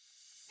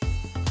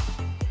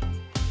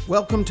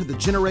Welcome to the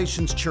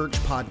Generations Church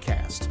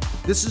podcast.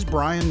 This is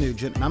Brian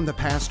Nugent, and I'm the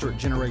pastor at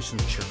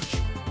Generations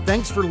Church.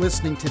 Thanks for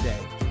listening today.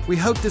 We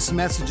hope this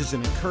message is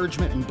an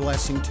encouragement and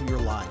blessing to your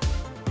life.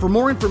 For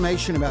more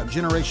information about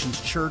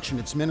Generations Church and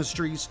its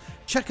ministries,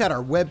 check out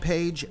our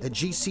webpage at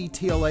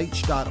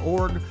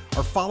gctlh.org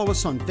or follow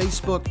us on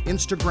Facebook,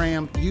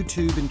 Instagram,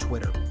 YouTube, and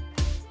Twitter.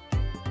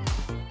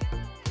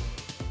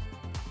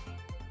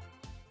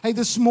 Hey,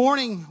 this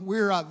morning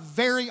we're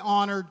very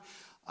honored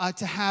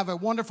to have a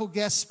wonderful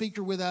guest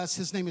speaker with us.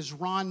 His name is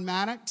Ron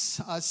Maddox.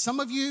 Some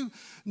of you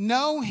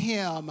know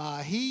him.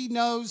 He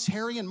knows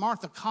Harry and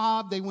Martha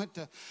Cobb. They went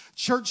to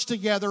church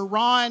together.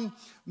 Ron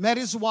met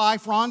his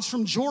wife. Ron's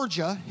from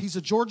Georgia. He's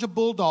a Georgia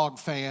Bulldog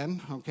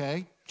fan,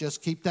 okay?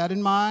 Just keep that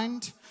in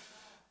mind,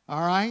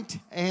 all right?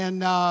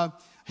 And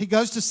he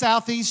goes to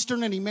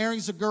Southeastern and he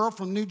marries a girl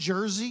from New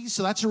Jersey,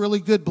 so that's a really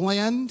good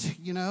blend,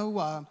 you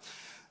know.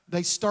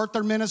 They start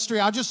their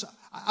ministry.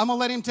 I'm going to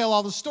let him tell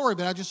all the story,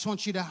 but I just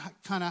want you to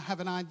kind of have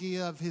an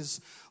idea of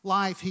his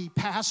life. He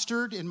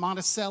pastored in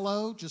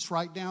Monticello, just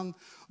right down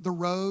the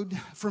road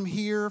from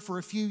here for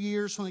a few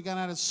years when he got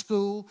out of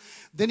school.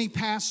 Then he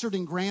pastored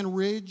in Grand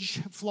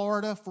Ridge,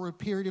 Florida for a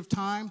period of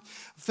time.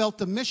 Felt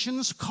the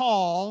missions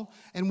call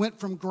and went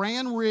from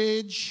Grand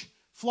Ridge,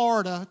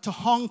 Florida to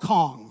Hong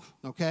Kong,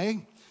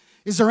 okay?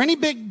 Is there any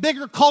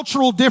bigger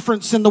cultural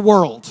difference in the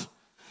world?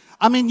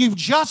 I mean, you've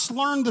just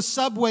learned the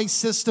subway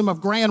system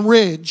of Grand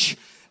Ridge.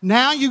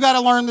 Now you got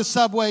to learn the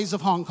subways of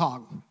Hong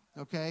Kong,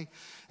 okay?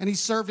 And he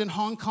served in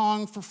Hong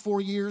Kong for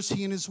 4 years,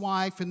 he and his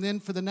wife. And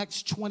then for the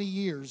next 20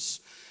 years,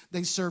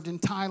 they served in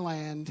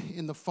Thailand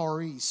in the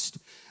Far East.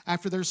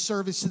 After their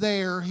service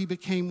there, he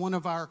became one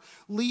of our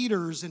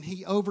leaders, and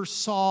he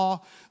oversaw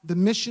the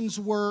missions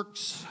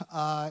works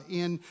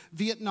in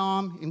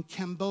Vietnam, in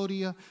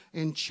Cambodia,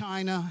 in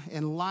China,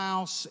 in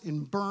Laos,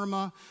 in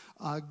Burma,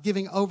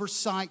 giving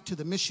oversight to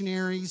the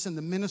missionaries and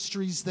the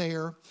ministries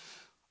there.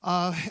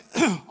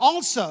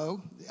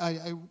 Also,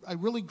 a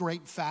really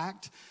great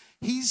fact,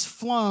 he's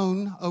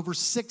flown over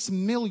 6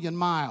 million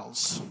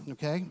miles,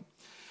 okay?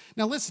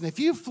 Now listen, if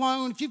you've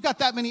got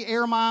that many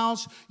air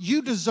miles,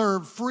 you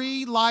deserve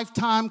free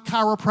lifetime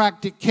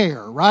chiropractic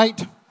care,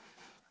 right?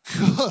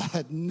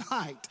 Good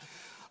night.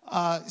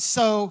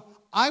 So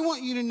I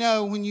want you to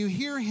know when you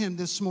hear him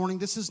this morning,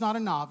 this is not a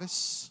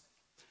novice.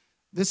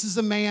 This is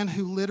a man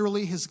who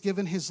literally has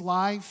given his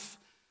life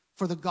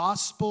for the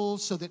gospel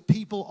so that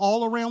people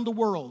all around the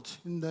world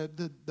in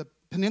the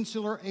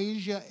peninsular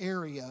Asia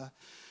area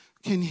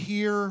can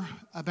hear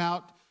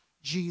about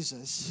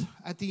Jesus.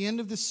 At the end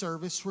of the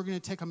service, we're going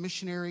to take a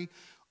missionary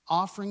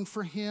offering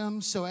for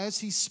him. So as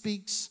he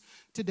speaks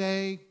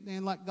today,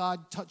 and let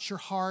God touch your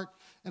heart,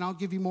 and I'll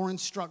give you more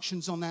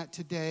instructions on that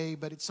today,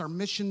 but it's our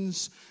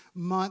missions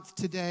month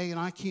today, and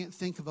I can't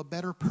think of a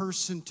better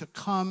person to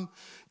come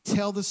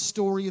tell the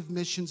story of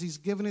missions. He's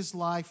given his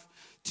life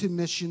to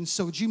missions.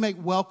 So would you make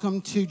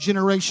welcome to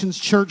Generations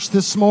Church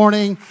this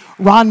morning,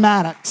 Ron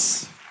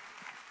Maddox.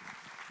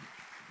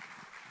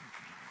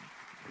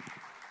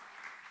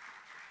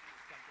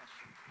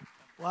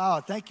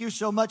 Wow, thank you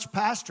so much,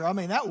 Pastor. I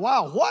mean,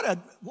 what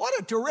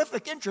a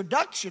terrific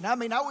introduction. I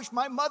mean, I wish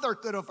my mother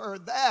could have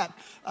heard that.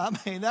 I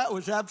mean, that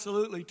was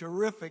absolutely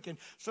terrific, and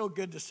so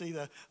good to see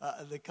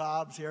the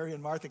Cobbs, Harry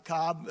and Martha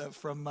Cobb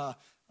from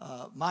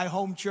my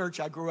home church.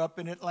 I grew up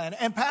in Atlanta.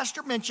 And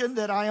Pastor mentioned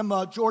that I am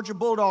a Georgia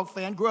Bulldog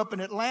fan, grew up in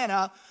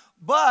Atlanta,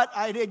 but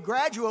I did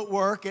graduate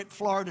work at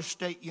Florida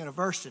State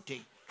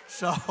University.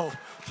 So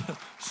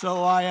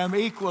I am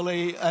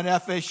equally an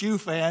FSU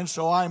fan,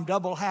 so I'm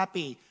double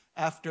happy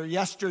after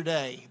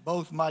yesterday.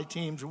 Both my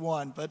teams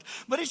won. But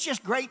it's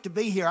just great to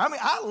be here. I mean,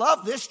 I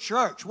love this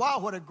church. Wow,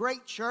 what a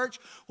great church.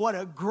 What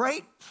a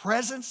great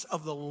presence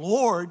of the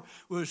Lord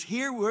was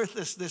here with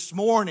us this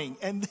morning.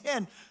 And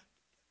then,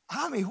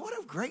 I mean, what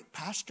a great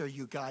pastor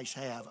you guys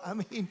have. I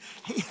mean,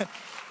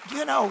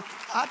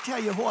 I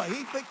tell you what,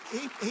 he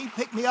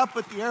picked me up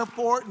at the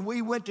airport and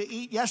we went to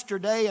eat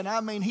yesterday, and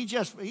I mean, he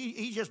just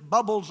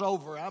bubbles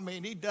over. I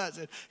mean, he does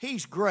it.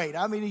 He's great.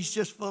 I mean, he's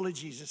just full of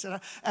Jesus.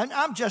 And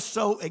I'm just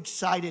so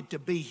excited to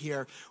be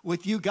here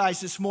with you guys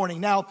this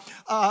morning. Now,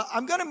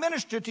 I'm going to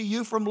minister to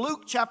you from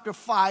Luke chapter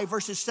 5,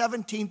 verses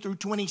 17 through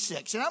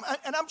 26. And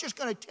I'm just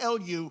going to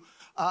tell you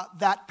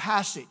that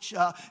passage.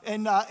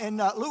 In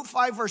Luke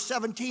 5, verse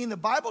 17, the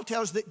Bible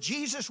tells that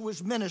Jesus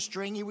was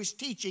ministering. He was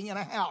teaching in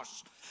a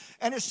house.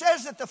 And it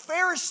says that the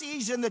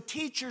Pharisees and the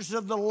teachers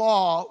of the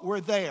law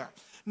were there.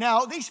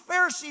 Now, these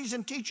Pharisees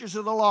and teachers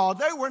of the law,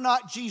 they were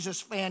not Jesus'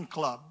 fan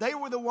club. They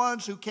were the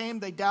ones who came,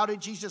 they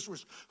doubted Jesus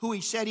was who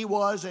he said he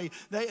was.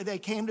 They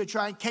came to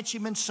try and catch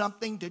him in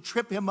something, to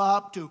trip him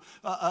up, to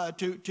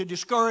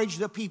discourage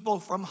the people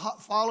from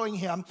following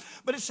him.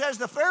 But it says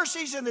the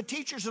Pharisees and the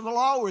teachers of the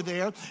law were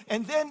there.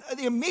 And then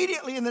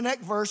immediately in the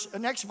next verse,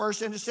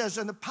 and it says,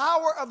 and the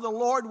power of the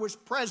Lord was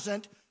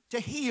present to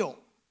heal.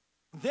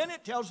 Then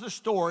it tells the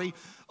story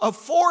of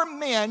 4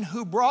 men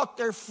who brought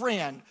their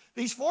friend.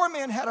 These 4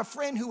 men had a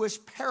friend who was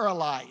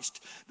paralyzed.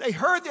 They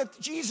heard that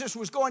Jesus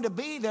was going to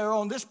be there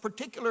on this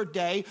particular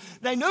day.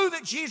 They knew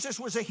that Jesus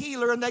was a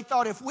healer, and they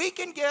thought, if we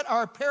can get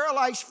our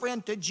paralyzed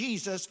friend to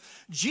Jesus,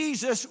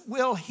 Jesus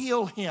will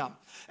heal him.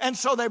 And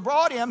so they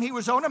brought him. He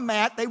was on a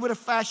mat. They would have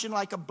fashioned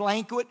like a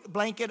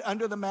blanket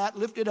under the mat,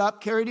 lifted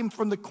up, carried him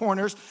from the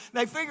corners.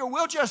 They figured,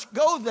 we'll just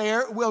go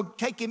there. We'll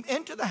take him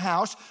into the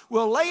house.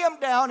 We'll lay him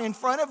down in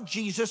front of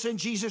Jesus, and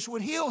Jesus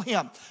would heal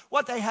him.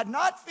 What they had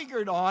not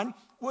figured on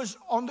was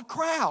on the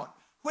crowd.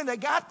 When they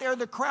got there,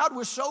 the crowd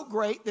was so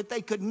great that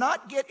they could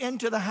not get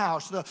into the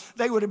house.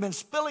 They would have been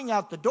spilling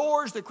out the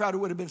doors. The crowd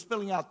would have been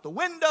spilling out the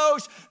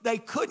windows. They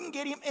couldn't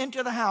get him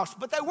into the house,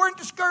 but they weren't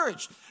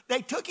discouraged. They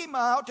took him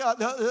out.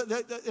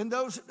 In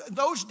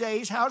those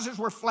days, houses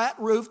were flat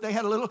roofed. They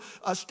had a little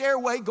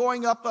stairway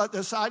going up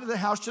the side of the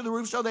house to the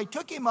roof. So they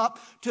took him up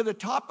to the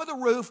top of the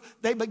roof.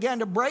 They began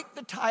to break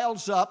the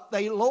tiles up.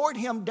 They lowered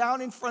him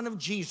down in front of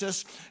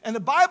Jesus. And the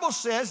Bible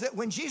says that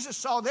when Jesus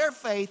saw their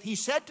faith, he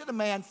said to the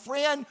man,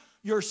 "Friend,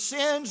 your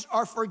sins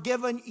are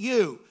forgiven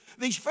you."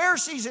 These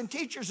Pharisees and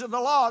teachers of the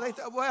law, they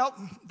thought, well,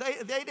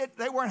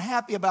 they weren't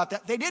happy about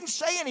that. They didn't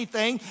say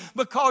anything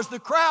because the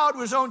crowd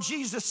was on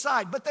Jesus'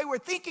 side. But they were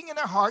thinking in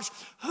their hearts,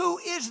 who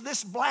is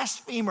this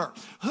blasphemer?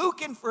 Who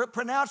can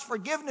pronounce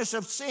forgiveness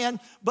of sin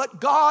but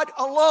God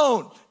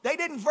alone? They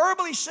didn't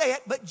verbally say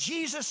it, but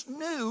Jesus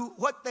knew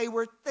what they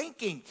were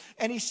thinking.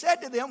 And he said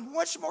to them,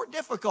 what's more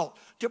difficult,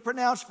 to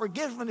pronounce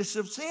forgiveness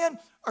of sin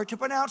or to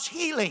pronounce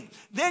healing?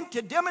 Then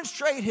to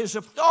demonstrate his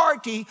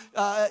authority,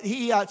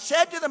 he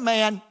said to the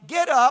man,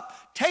 get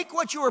up, take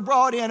what you were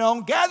brought in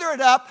on, gather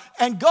it up,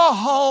 and go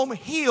home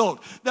healed.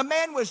 The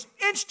man was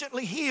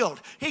instantly healed.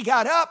 He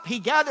got up, he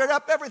gathered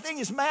up everything,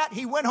 his mat,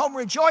 he went home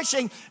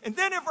rejoicing. And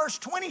then in verse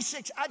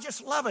 26, I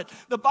just love it.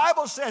 The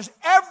Bible says,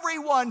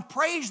 everyone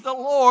praised the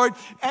Lord,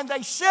 and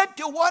they said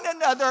to one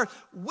another,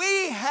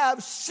 we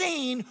have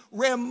seen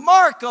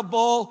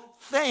remarkable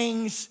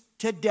things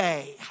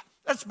today.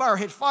 Let's bow our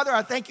heads. Father,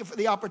 I thank you for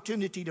the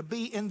opportunity to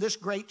be in this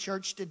great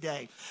church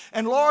today.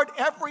 And Lord,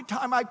 every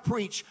time I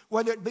preach,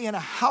 whether it be in a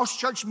house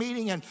church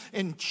meeting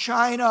in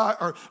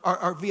China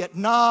or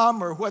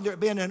Vietnam, or whether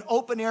it be in an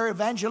open-air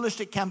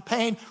evangelistic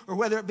campaign, or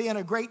whether it be in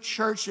a great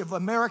church of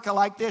America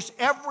like this,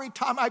 every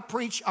time I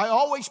preach, I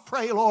always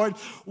pray, Lord,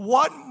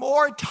 one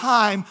more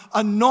time,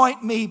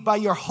 anoint me by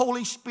your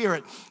Holy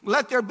Spirit.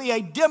 Let there be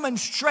a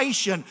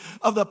demonstration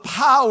of the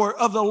power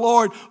of the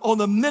Lord on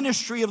the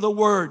ministry of the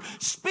word.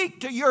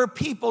 Speak to your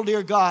people,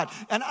 dear God.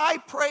 And I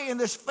pray in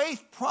this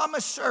faith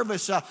promise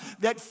service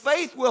that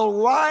faith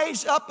will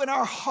rise up in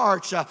our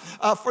hearts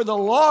for the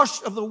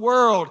lost of the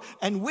world,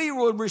 and we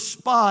will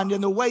respond in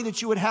the way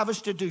that you would have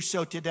us to do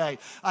so today.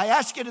 I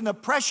ask it in the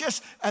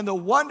precious and the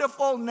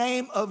wonderful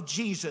name of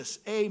Jesus.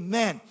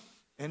 Amen.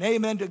 And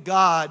amen to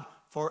God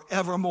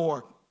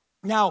forevermore.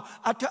 Now,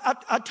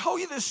 I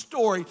told you this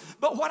story,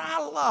 but what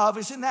I love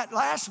is in that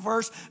last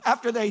verse,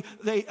 after they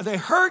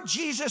heard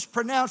Jesus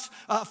pronounce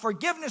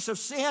forgiveness of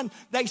sin,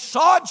 they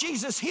saw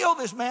Jesus heal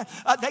this man,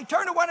 they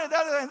turned to one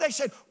another and they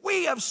said,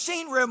 we have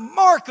seen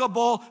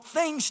remarkable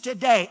things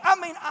today. I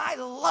mean, I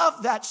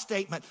love that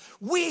statement.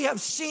 We have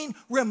seen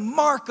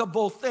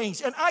remarkable things,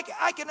 and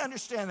I can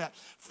understand that.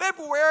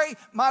 February,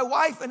 my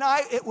wife and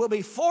I, it will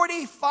be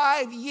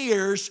 45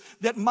 years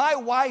that my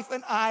wife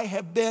and I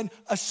have been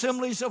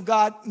Assemblies of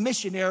God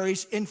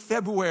missionaries in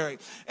February.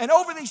 And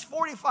over these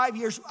 45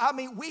 years, I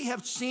mean, we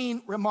have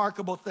seen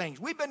remarkable things.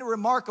 We've been to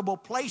remarkable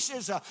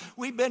places.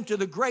 We've been to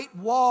the Great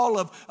Wall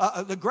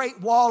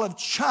of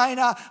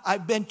China.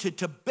 I've been to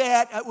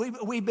Tibet.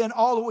 We've been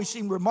all the way,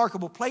 seen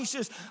remarkable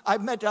places.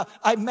 I've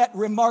met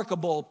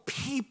remarkable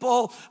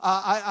people.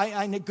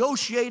 I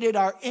negotiated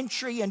our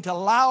entry into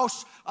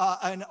Laos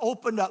and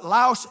opened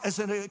Laos as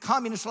a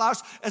communist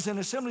Laos as an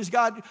Assemblies of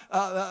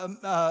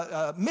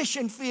God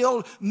mission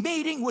field,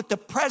 meeting with the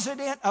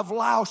president of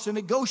Laos and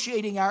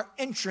negotiating our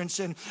entrance.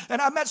 And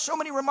I met so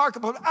many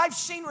remarkable. I've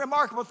seen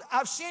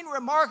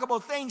remarkable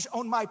things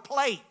on my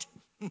plate.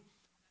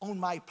 On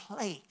my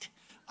plate,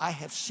 I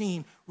have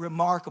seen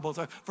remarkable.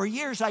 For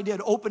years, I did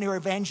open-air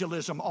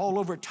evangelism all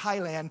over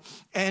Thailand,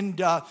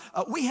 and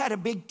we had a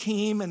big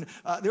team, and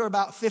there were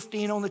about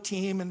 15 on the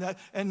team,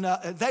 and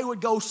they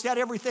would go set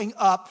everything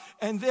up,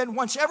 and then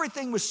once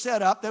everything was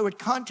set up, they would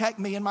contact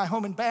me in my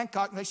home in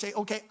Bangkok, and they say,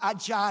 okay,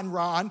 Ajahn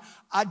Ron.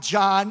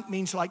 Ajahn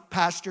means like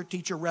pastor,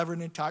 teacher,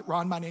 reverend in Thai.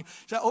 Ron, my name.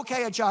 So,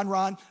 okay, Ajahn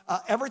Ron,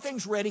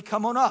 everything's ready,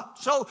 come on up.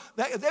 So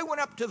they went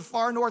up to the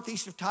far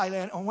northeast of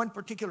Thailand on one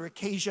particular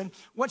occasion.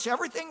 Once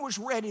everything was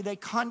ready, they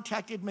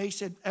contacted me,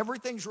 said,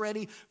 everything's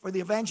ready for the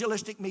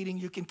evangelistic meeting.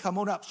 You can come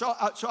on up. So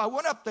I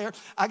went up there.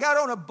 I got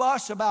on a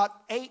bus about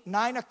 8,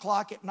 9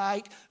 o'clock at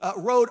night,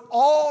 rode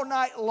all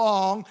night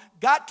long,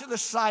 got to the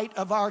site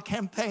of our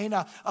campaign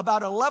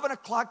about 11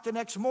 o'clock the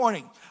next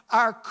morning.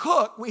 Our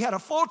cook, we had a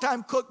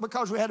full-time cook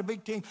because we had a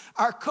big team.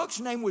 Our cook's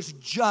name was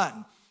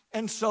Jun.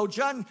 And so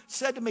John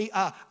said to me,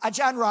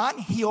 John Ron,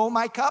 heal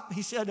my cup.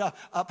 He said,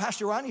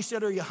 Pastor Ron, he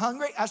said, are you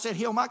hungry? I said,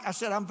 heal my cup. I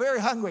said, I'm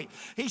very hungry.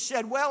 He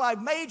said, well,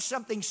 I've made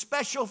something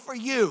special for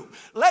you.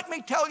 Let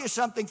me tell you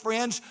something,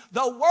 friends.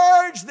 The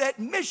words that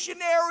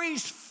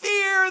missionaries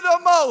fear the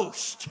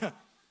most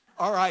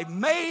are, I've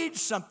made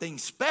something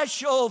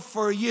special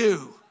for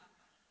you.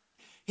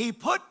 He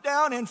put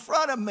down in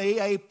front of me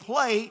a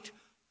plate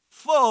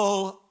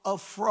full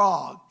of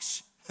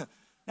frogs.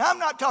 Now, I'm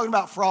not talking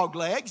about frog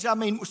legs. I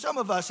mean, some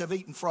of us have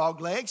eaten frog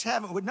legs,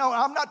 haven't we? No,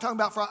 I'm not talking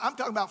about frog. I'm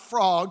talking about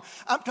frog.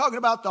 I'm talking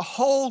about the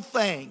whole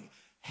thing.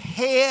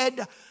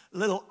 Head,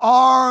 little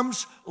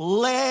arms,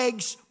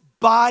 legs,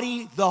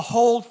 body, the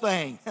whole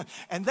thing.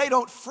 And they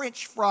don't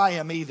French fry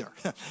them either.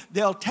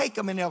 They'll take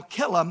them and they'll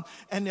kill them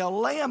and they'll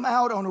lay them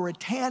out on a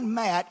rattan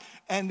mat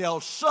and they'll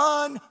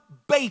sun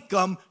bake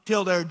them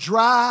till they're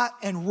dry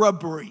and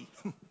rubbery.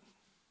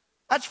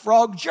 That's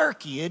frog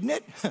jerky, isn't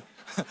it?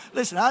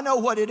 Listen, I know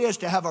what it is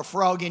to have a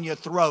frog in your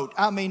throat.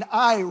 I mean,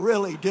 I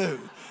really do.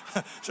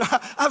 So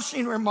I've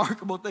seen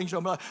remarkable things.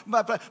 But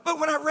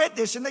when I read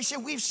this and they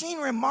said, we've seen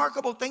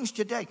remarkable things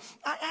today,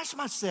 I asked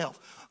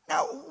myself,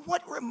 now,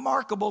 what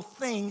remarkable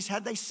things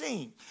had they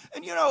seen?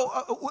 And you know,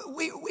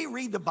 we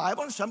read the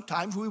Bible, and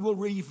sometimes we will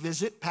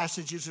revisit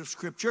passages of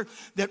Scripture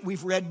that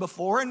we've read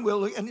before,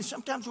 and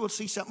sometimes we'll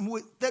see something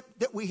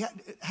that we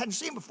hadn't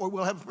seen before.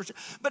 We'll have a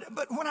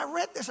but when I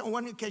read this on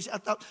one occasion, I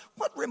thought,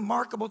 what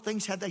remarkable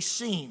things had they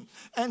seen?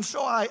 And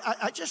so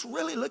I just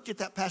really looked at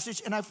that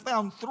passage, and I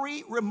found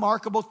three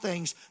remarkable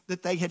things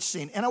that they had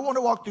seen. And I want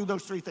to walk through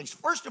those three things.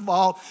 First of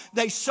all,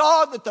 they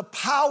saw that the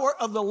power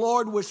of the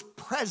Lord was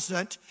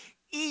present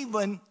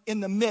even in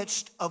the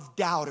midst of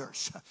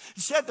doubters.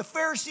 It said the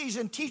Pharisees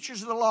and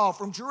teachers of the law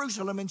from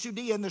Jerusalem and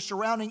Judea and the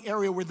surrounding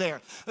area were there.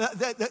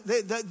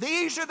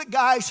 These are the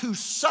guys who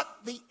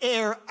sucked the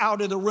air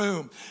out of the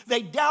room.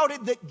 They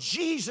doubted that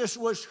Jesus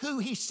was who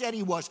he said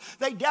he was.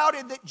 They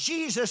doubted that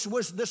Jesus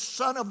was the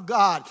Son of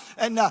God.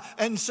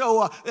 And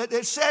so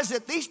it says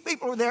that these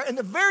people were there. And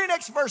the very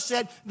next verse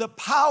said, the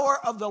power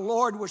of the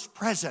Lord was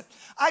present.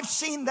 I've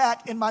seen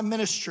that in my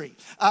ministry.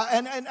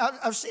 And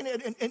I've seen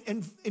it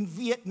in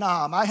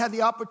Vietnam. I had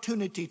the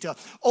opportunity to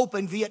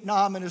open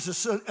Vietnam and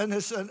as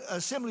an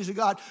Assemblies of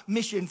God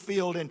mission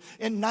field in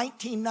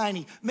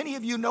 1990. Many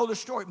of you know the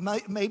story.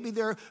 Maybe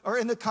there are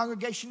in the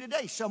congregation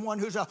today someone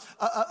who's a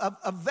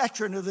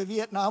veteran of the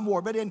Vietnam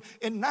War. But in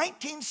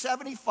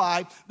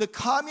 1975, the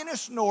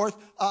communist North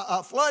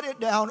flooded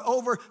down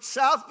over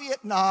South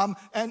Vietnam,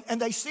 and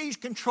they seized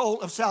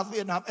control of South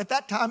Vietnam. At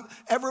that time,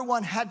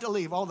 everyone had to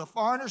leave. All the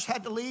foreigners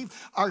had to leave.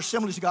 Our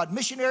Assemblies of God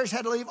missionaries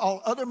had to leave.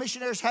 All other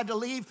missionaries had to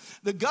leave.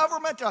 The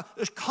government,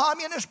 the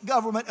communist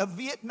government of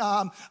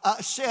Vietnam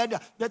said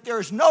that there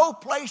is no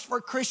place for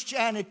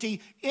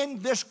Christianity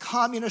in this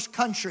communist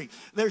country.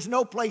 There's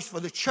no place for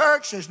the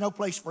church. There's no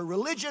place for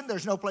religion.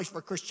 There's no place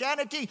for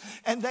Christianity.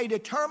 And they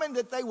determined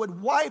that they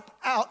would wipe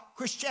out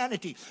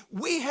Christianity.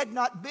 We had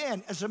not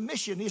been as a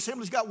mission, the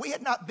Assemblies of God, we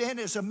had not been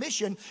as a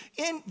mission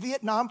in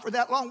Vietnam for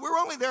that long. We were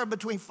only there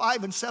between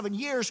 5 and 7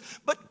 years,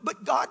 but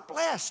God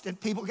blessed and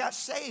people got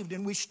saved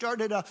and we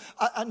started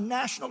a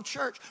national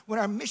church. When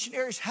our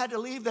missionaries had to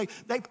leave,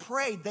 they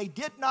prayed. They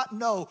did not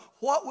know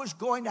what was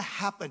going to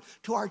happen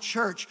to our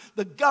church.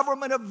 The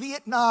government of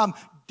Vietnam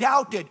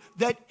doubted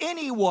that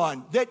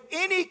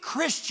any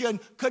Christian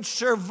could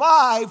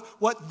survive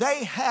what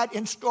they had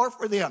in store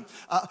for them.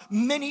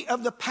 Many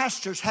of the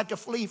pastors had to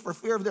flee for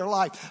fear of their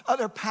life.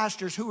 Other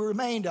pastors who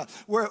remained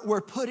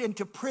were put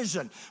into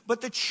prison. But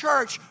the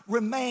church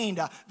remained.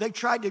 They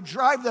tried to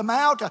drive them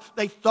out.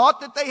 They thought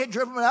that they had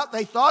driven them out.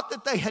 They thought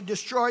that they had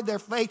destroyed their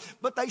faith,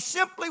 but they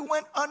simply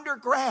went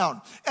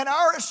underground. And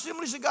our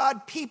Assemblies of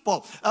God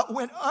people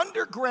went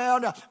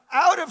underground,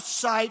 out of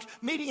sight,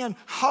 meeting in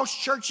house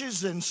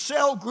churches and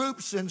cell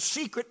groups and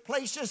secret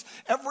places.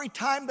 Every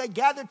time they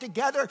gathered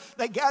together,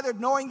 they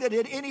gathered knowing that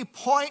at any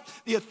point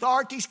the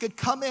authorities could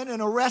come in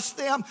and arrest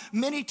them.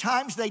 Many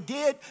times they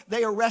did.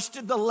 They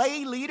arrested the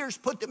lay leaders,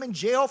 put them in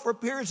jail for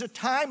periods of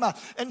time.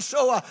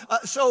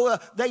 So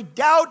they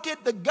doubted,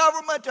 the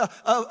government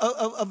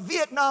of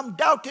Vietnam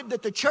doubted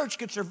that the church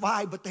could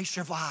survive, but they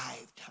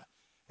survived.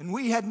 And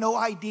we had no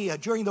idea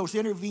during those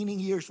intervening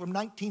years from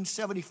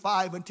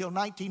 1975 until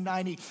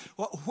 1990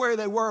 where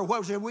they were,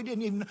 what was there. We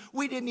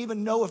didn't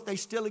even know if they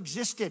still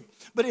existed.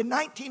 But in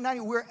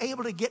 1990, we were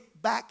able to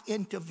get back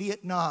into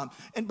Vietnam.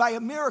 And by a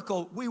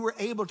miracle, we were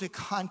able to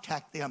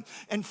contact them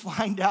and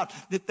find out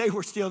that they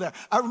were still there.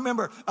 I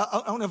remember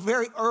on a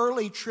very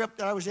early trip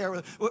that I was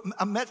there,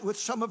 I met with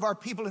some of our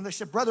people and they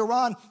said, Brother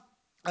Ron,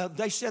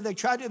 they said they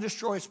tried to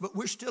destroy us, but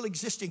we're still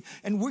existing,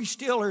 and we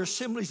still are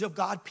Assemblies of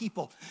God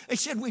people. They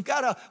said, we've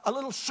got a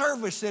little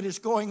service that is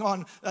going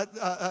on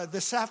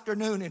this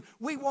afternoon, and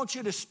we want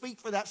you to speak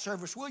for that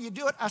service. Will you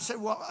do it? I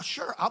said, well,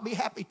 sure, I'll be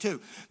happy to.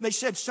 They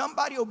said,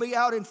 somebody will be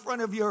out in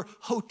front of your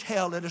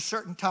hotel at a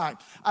certain time.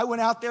 I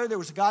went out there. There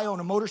was a guy on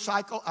a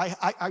motorcycle.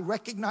 I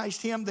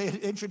recognized him. They had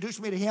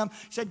introduced me to him.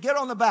 He said, get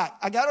on the back.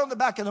 I got on the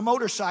back of the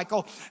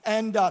motorcycle,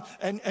 and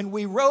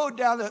we rode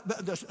down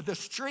the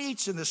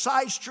streets and the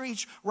side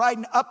streets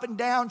riding up and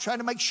down, trying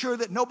to make sure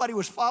that nobody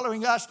was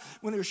following us.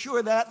 When they were sure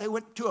of that, they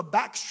went to a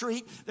back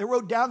street. They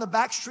rode down the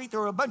back street. There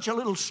were a bunch of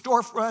little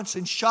storefronts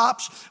and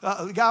shops.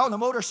 The guy on the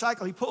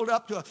motorcycle, he pulled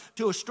up to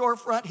a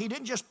storefront. He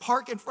didn't just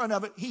park in front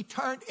of it. He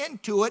turned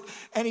into it,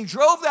 and he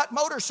drove that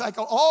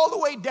motorcycle all the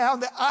way down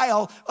the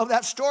aisle of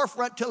that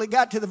storefront till he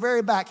got to the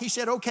very back. He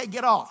said, okay,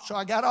 get off. So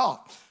I got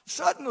off.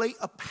 Suddenly,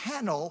 a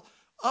panel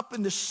up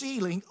in the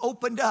ceiling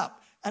opened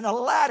up, and a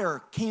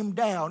ladder came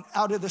down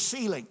out of the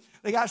ceiling.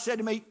 The guy said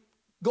to me,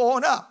 go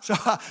on up. So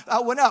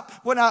I went up.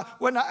 When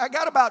I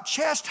got about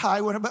chest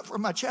high, when I went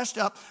from my chest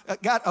up,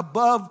 got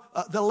above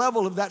the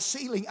level of that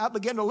ceiling, I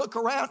began to look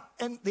around,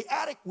 and the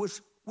attic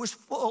was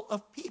full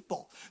of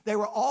people. They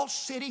were all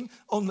sitting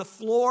on the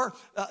floor.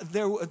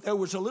 There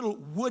was a little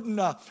wooden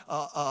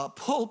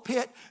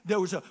pulpit. There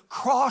was a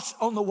cross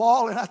on the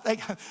wall, and I think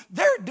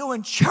they're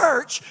doing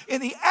church in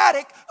the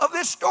attic of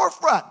this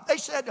storefront. They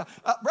said,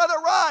 Brother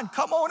Ron,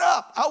 come on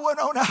up. I went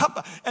on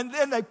up, and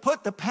then they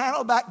put the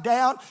panel back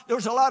down. There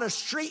was a lot of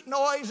street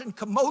noise and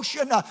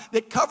commotion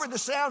that covered the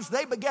sounds.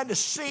 They began to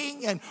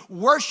sing and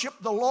worship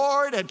the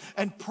Lord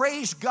and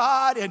praise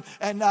God.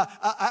 And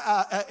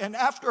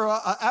after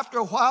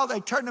a while,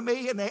 they turned to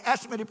me and they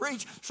asked me to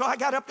preach. So I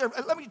got up there.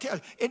 Let me tell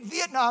you, in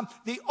Vietnam,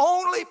 the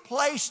only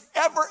place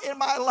ever in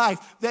my life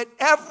that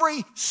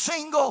every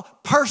single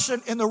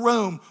person in the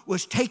room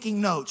was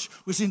taking notes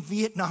was in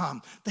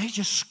Vietnam. They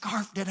just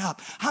scarfed it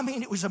up. I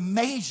mean, it was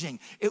amazing.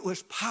 It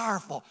was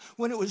powerful.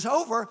 When it was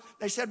over,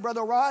 they said,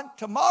 Brother Ron,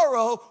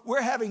 tomorrow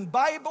we're having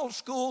Bible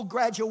school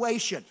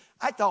graduation.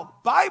 I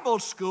thought, Bible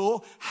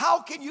school?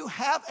 How can you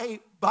have a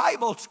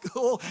Bible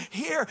school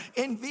here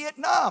in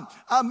Vietnam?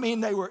 I mean,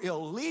 they were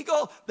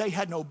illegal. They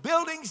had no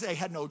buildings. They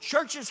had no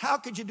churches. How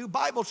could you do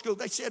Bible school?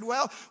 They said,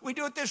 well, we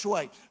do it this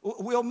way.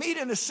 We'll meet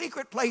in a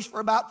secret place for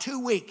about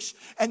 2 weeks,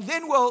 and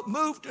then we'll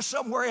move to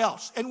somewhere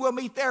else, and we'll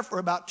meet there for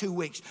about 2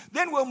 weeks.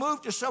 Then we'll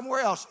move to somewhere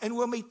else, and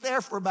we'll meet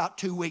there for about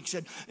 2 weeks,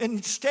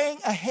 and staying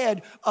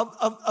ahead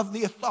of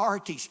the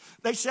authorities.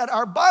 They said,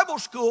 our Bible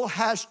school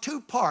has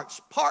 2 parts,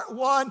 part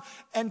 1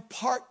 and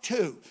part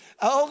 2.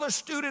 All the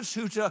students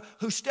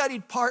who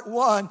studied part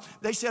 1,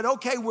 they said,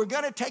 okay, we're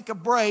going to take a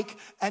break,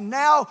 and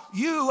now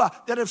you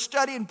that have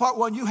studied in part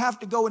 1, you have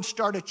to go and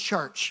start a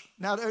church.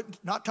 Now, they're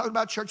not talking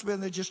about church building,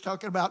 they're just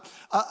talking about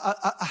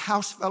a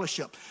house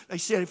fellowship. They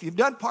said, if you've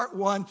done part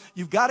 1,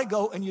 you've got to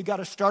go and you've got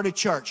to start a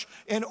church.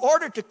 In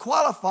order to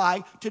qualify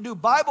to do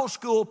Bible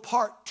school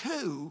part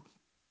 2,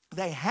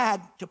 they had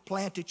to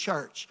plant a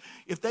church.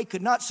 If they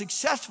could not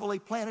successfully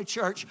plant a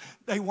church,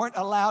 they weren't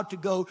allowed to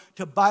go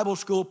to Bible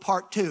school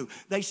part 2.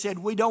 They said,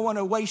 we don't want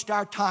to waste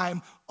our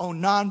time on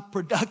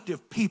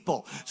non-productive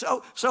people.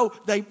 So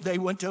they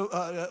went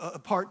to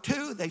part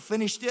 2. They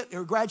finished it. They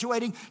were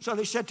graduating. So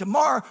they said,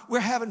 tomorrow we're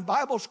having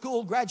Bible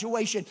school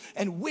graduation,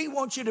 and we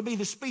want you to be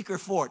the speaker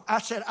for it. I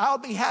said, I'll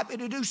be happy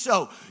to do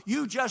so.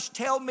 You just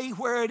tell me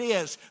where it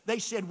is. They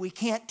said, we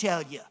can't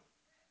tell you.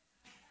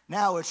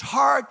 Now, it's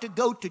hard to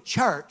go to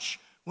church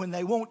when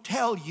they won't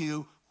tell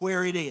you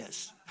where it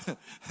is.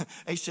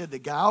 They said, the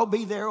guy will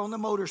be there on the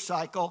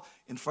motorcycle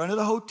in front of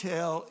the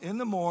hotel in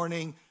the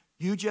morning.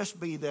 You just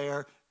be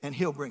there, and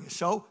he'll bring us.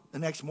 So the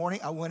next morning,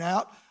 I went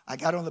out. I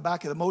got on the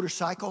back of the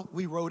motorcycle.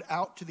 We rode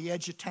out to the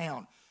edge of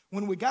town.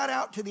 When we got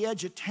out to the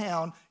edge of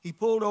town, he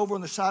pulled over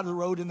on the side of the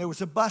road, and there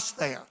was a bus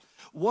there.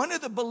 One of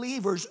the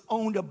believers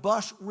owned a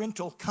bus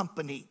rental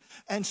company,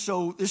 and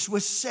so this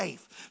was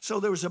safe.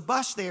 So there was a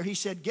bus there. He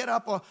said, get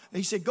up.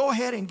 He said, go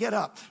ahead and get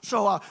up.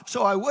 So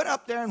I went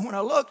up there, and when I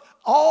looked,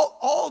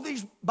 all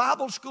these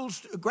Bible school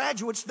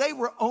graduates, they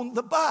were on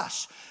the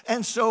bus.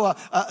 And so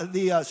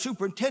the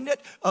superintendent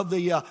of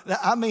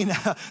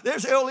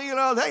there's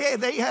illegal.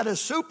 They had a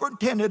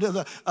superintendent of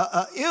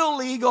the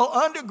illegal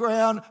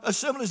underground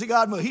Assemblies of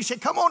God movement. He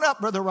said, come on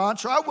up, Brother Ron.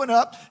 So I went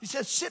up. He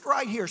said, sit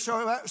right here.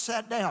 So I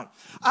sat down.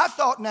 I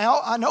thought,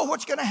 now I know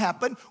what's going to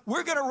happen.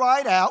 We're going to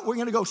ride out. We're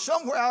going to go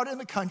somewhere out in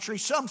the country,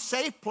 some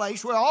safe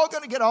place. We're all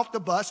going to get off the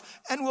bus,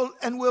 and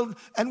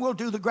we'll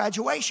do the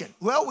graduation.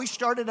 Well, we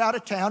started out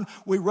of town.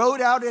 We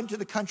rode out into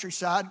the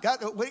countryside,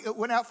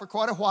 went out for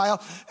quite a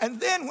while, and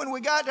then when we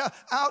got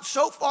out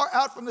so far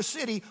out from the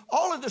city,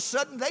 all of a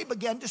sudden they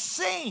began to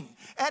sing.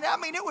 And I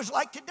mean, it was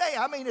like today.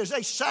 I mean, as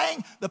they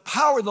sang, the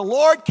power of the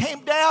Lord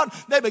came down.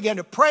 They began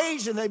to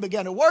praise, and they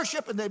began to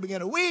worship, and they began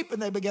to weep, and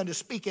they began to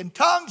speak in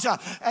tongues,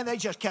 and they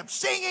just kept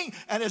singing.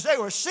 And as they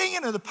were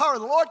singing and the power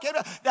of the Lord came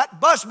down, that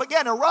bus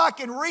began to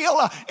rock and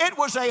reel. It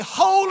was a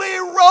holy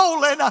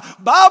rolling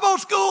Bible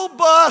school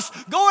bus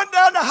going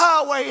down the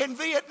highway in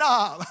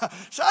Vietnam.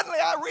 Suddenly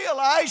I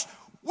realized,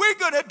 we're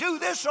going to do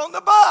this on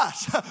the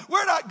bus.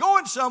 We're not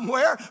going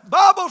somewhere.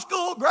 Bible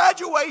school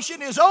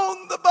graduation is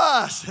on the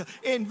bus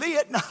in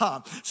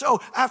Vietnam. So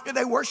after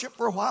they worshiped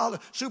for a while, the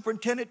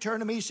superintendent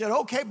turned to me and said,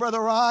 okay, Brother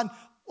Ron,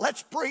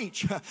 let's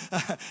preach.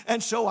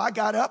 And so I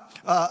got up,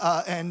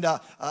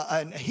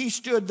 and he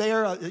stood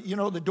there.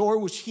 The door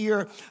was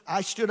here.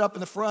 I stood up in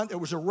the front. There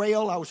was a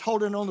rail. I was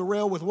holding on the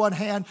rail with one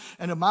hand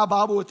and my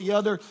Bible with the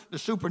other. The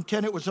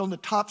superintendent was on the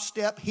top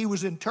step. He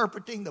was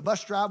interpreting. The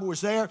bus driver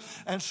was there.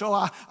 And so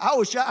I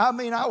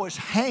was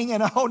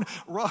hanging on.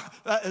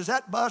 As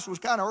that bus was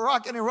kind of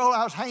rocking and rolling,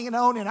 I was hanging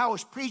on and I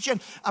was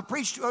preaching. I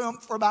preached to him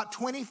for about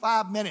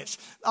 25 minutes.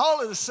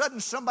 All of a sudden,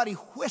 somebody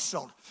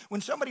whistled.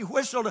 When somebody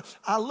whistled,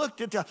 I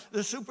looked at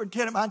the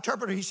superintendent, my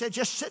interpreter. He said,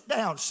 just sit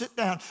down, sit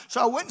down.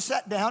 So I went and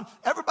sat down.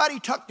 Everybody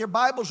tucked their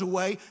Bibles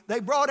away. They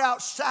brought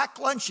out sack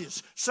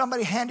lunches.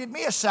 Somebody handed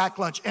me a sack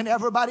lunch, and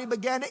everybody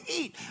began to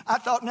eat. I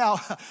thought, now,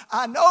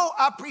 I know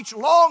I preach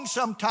long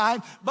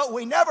sometime, but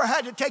we never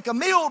had to take a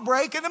meal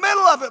break in the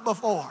middle of it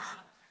before.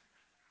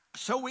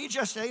 So we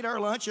just ate our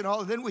lunch and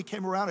all. Then we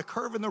came around a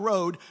curve in the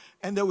road,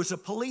 and there was a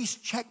police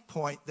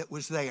checkpoint that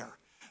was there.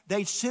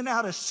 They'd sent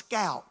out a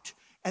scout,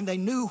 and they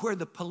knew where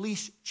the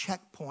police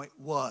checkpoint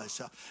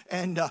was.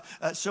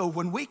 So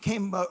when we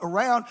came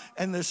around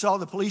and they saw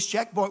the police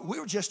checkpoint, we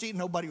were just eating.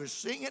 Nobody was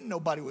singing.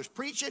 Nobody was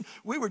preaching.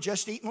 We were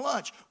just eating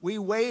lunch. We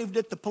waved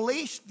at the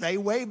police. They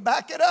waved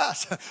back at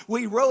us.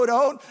 We rode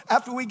on.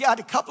 After we got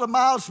a couple of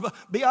miles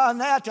beyond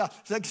that,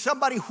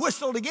 somebody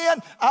whistled again.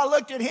 I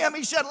looked at him.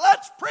 He said,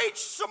 let's preach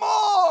some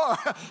more.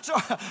 So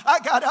I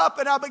got up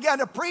and I began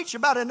to preach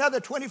about another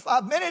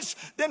 25 minutes.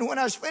 Then when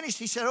I was finished,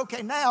 he said,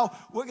 okay, now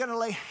we're going to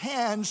lay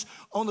hands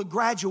on the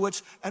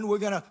graduates, and we're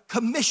going to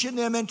commission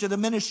them into the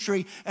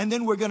ministry, and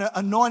then we're going to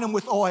anoint them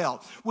with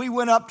oil. We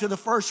went up to the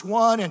first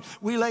one, and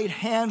we laid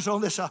hands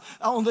on this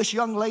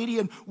young lady,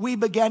 and we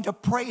began to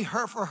pray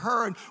for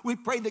her, and we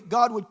prayed that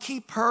God would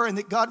keep her, and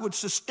that God would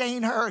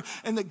sustain her,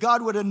 and that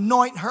God would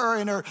anoint her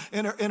in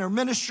her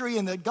ministry,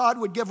 and that God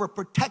would give her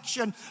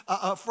protection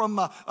from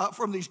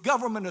these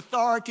government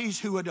authorities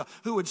who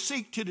would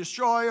seek to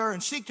destroy her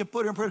and seek to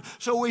put her in prison.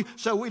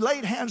 So we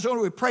laid hands on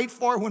her. We prayed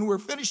for her. When we were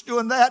finished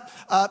doing that,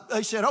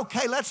 they said,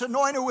 okay, let's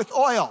anoint her with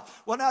oil.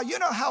 Well, now, you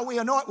know how we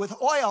anoint with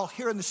oil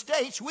here in the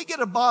States. We get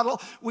a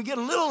bottle, we get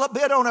a little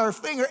bit on our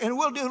finger, and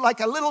we'll do like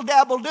a little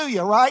dab will do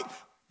you, right?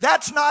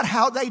 That's not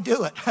how they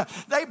do it.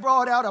 They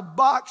brought out a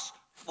box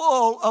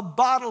full of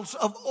bottles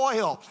of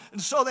oil.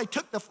 And so they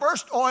took the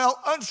first oil,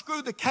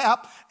 unscrewed the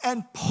cap,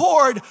 and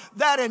poured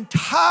that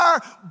entire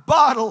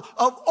bottle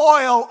of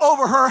oil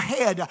over her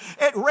head.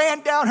 It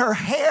ran down her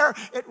hair.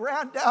 It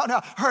ran down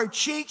her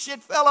cheeks.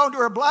 It fell onto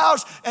her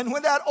blouse. And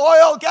when that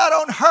oil got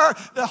on her,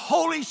 the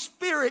Holy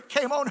Spirit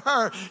came on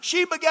her.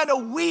 She began to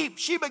weep.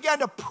 She began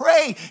to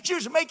pray. She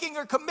was making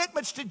her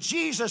commitments to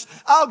Jesus.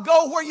 I'll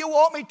go where you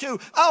want me to.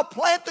 I'll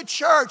plant the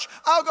church.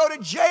 I'll go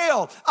to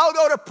jail. I'll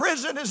go to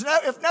prison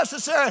if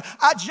necessary.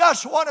 I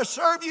just want to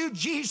serve you,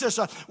 Jesus.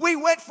 We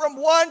went from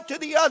one to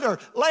the other,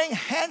 laying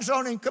hands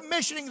on them,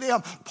 commissioning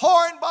them,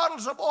 pouring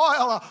bottles of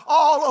oil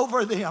all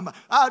over them.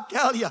 I'll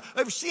tell you,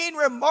 I've seen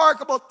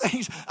remarkable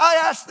things. I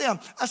asked them,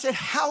 I said,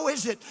 how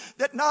is it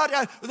that not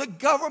the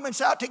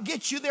government's out to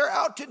get you, they're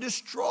out to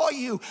destroy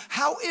you?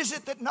 How is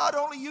it that not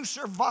only you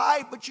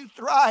survive, but you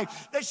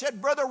thrive? They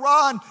said, Brother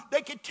Ron,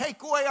 they could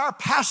take away our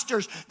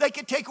pastors. They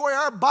could take away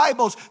our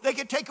Bibles. They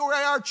could take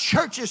away our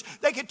churches.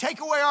 They could take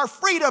away our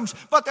freedoms.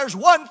 But there's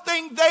one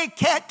thing they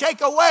can't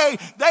take away.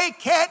 They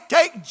can't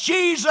take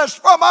Jesus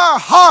from our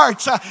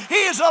hearts. He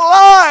is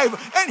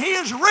alive and He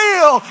is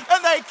real,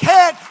 and they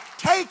can't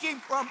take Him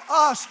from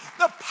us.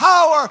 The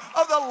power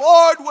of the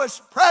Lord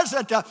was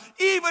present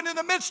even in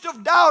the midst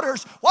of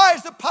doubters. Why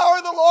is the power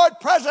of the Lord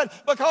present?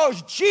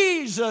 Because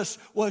Jesus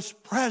was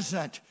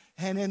present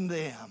and in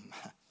them.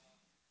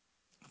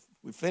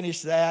 We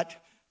finished that.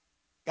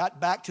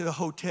 Got back to the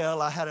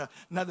hotel. I had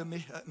another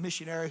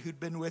missionary who'd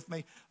been with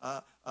me,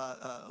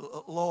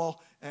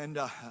 Lowell, and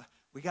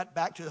we got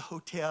back to the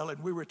hotel,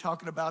 and we were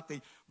talking about the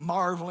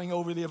marveling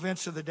over the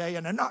events of the day,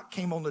 and a knock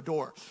came on the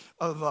door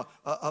of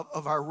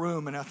our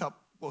room, and I thought,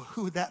 well,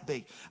 who would that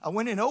be? I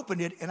went and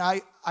opened it, and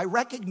I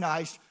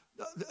recognized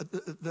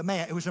the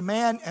man. It was a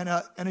man and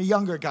a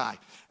younger guy.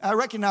 I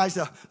recognized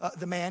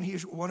the man. He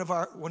was one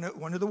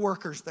of the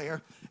workers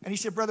there. And he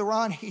said, Brother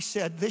Ron, he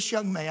said, this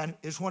young man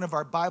is one of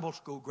our Bible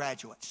school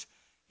graduates.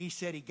 He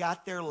said he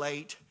got there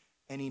late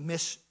and he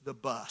missed the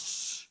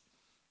bus.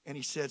 And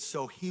he said,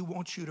 so he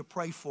wants you to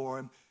pray for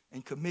him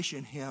and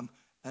commission him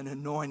and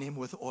anoint him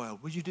with oil.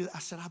 Would you do that? I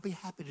said, I'll be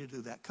happy to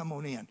do that. Come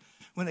on in.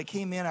 When they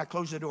came in, I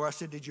closed the door. I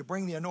said, did you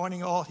bring the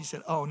anointing oil? He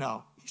said, oh,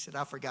 no. He said,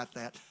 I forgot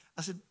that.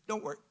 I said,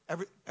 don't worry.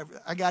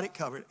 I got it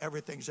covered.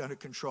 Everything's under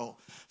control.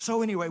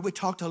 So anyway, we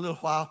talked a little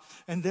while,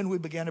 and then we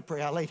began to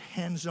pray. I laid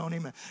hands on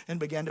him and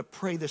began to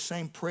pray the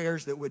same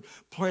prayers that would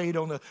prayed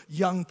on the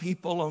young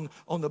people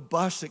on the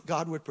bus, that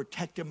God would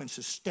protect them and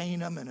sustain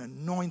them and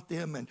anoint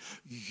them and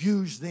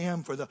use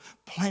them for the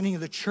planting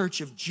of the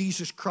church of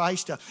Jesus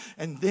Christ.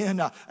 And then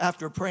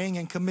after praying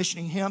and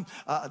commissioning him,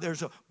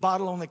 there's a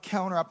bottle on the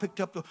counter. I picked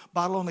up the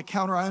bottle on the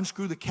counter. I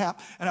unscrewed the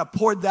cap, and I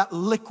poured that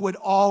liquid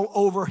all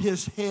over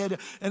his head.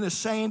 And the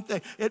same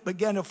thing, it it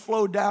began to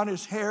flow down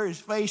his hair, his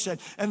face.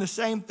 And the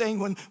same thing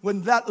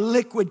when that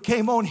liquid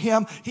came on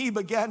him, he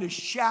began to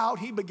shout.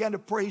 He began to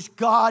praise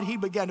God. He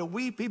began to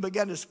weep. He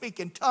began to speak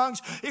in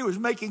tongues. He was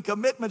making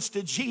commitments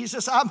to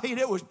Jesus. I mean,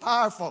 it was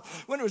powerful.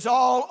 When it was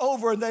all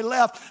over and they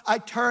left, I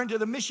turned to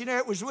the missionary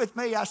that was with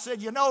me. I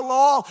said, you know,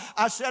 Lowell,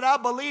 I said, I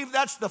believe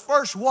that's the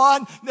first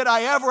one that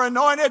I ever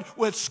anointed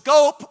with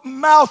Scope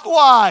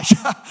mouthwash.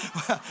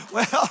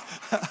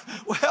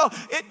 Well,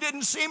 it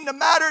didn't seem to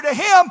matter to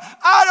him.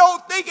 I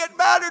don't think it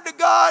mattered to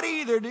God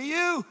either. Do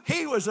you?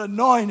 He was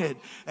anointed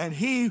and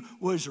he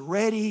was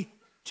ready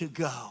to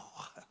go.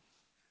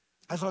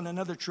 I was on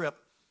another trip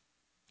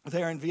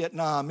there in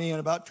Vietnam, me and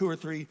about two or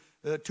three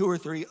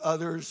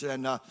others,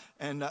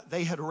 and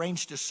they had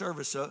arranged a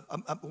service.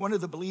 One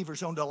of the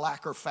believers owned a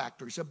lacquer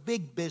factory. It's a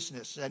big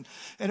business, and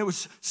it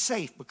was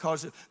safe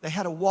because they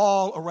had a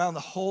wall around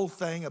the whole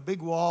thing, a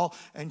big wall,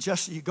 and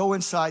just you go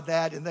inside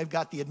that, and they've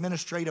got the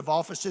administrative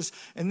offices,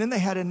 and then they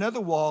had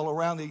another wall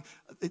around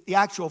the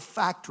actual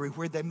factory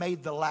where they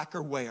made the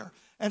lacquerware.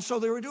 And so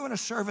they were doing a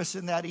service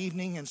in that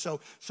evening, and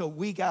so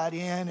we got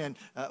in, and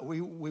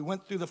we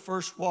went through the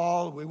first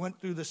wall, we went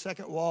through the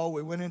second wall,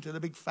 we went into the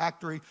big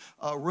factory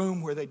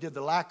room where they did the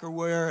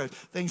lacquerware, and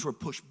things were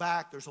pushed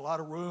back. There's a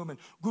lot of room and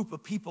a group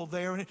of people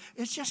there, and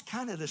it's just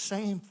kind of the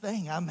same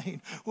thing. I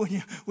mean,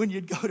 when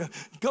you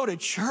go to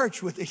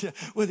church with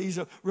these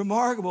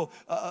remarkable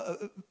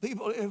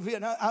people in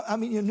Vietnam, I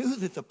mean, you knew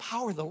that the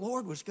power of the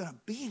Lord was going to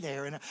be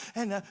there,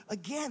 and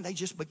again, they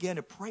just began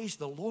to praise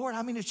the Lord.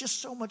 I mean, it's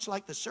just so much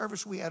like the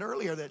service we had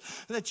earlier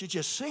that you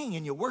just sing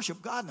and you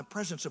worship God, and the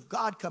presence of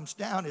God comes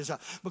down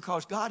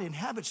because God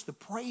inhabits the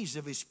praise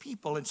of his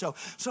people. And so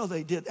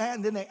they did that,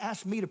 and then they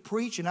asked me to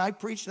preach, and I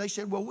preached. They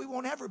said, well, we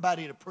want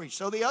everybody to preach.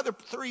 So the other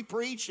three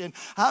preached, and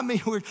I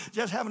mean, we're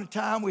just having a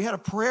time. We had a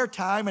prayer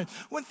time, and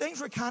when things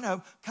were kind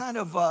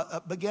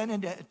of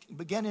beginning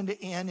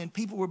to end, and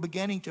people were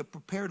beginning to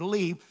prepare to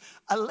leave,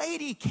 a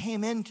lady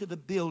came into the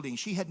building.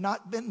 She had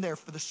not been there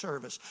for the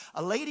service.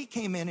 A lady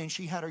came in, and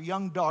she had her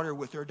young daughter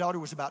with her. Her daughter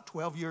was about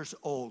 12 years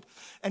old.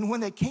 And when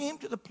they came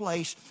to the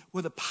place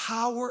where the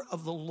power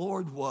of the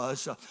Lord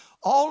was,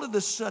 all of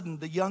a sudden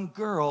the young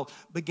girl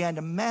began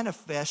to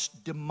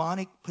manifest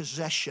demonic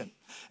possession.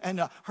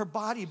 And her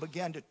body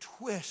began to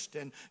twist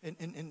and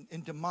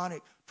in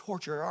demonic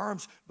torture. Her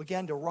arms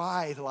began to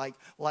writhe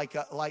like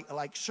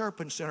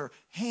serpents, and her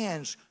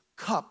hands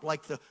cup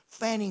like the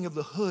fanning of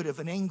the hood of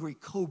an angry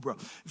cobra.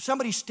 If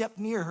somebody stepped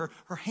near her,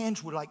 her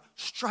hands would like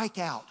strike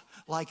out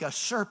like a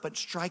serpent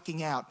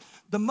striking out.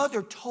 The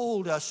mother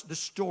told us the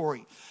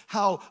story,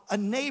 how a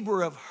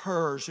neighbor of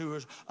hers who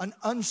was an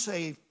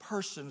unsaved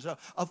person,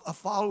 a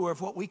follower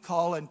of what we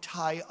call in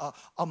Thai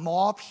a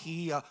mop,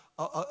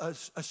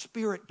 a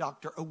spirit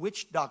doctor, a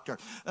witch doctor.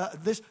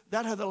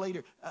 That other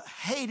lady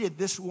hated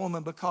this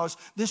woman because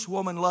this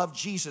woman loved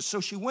Jesus.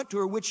 So she went to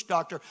her witch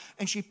doctor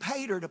and she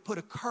paid her to put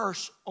a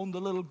curse on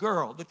the little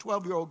girl, the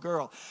 12-year-old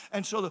girl.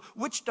 And so the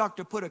witch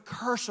doctor put a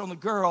curse on the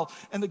girl,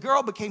 and the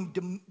girl became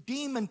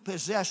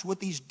demon-possessed with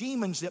these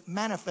demons that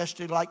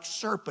manifested like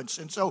serpents.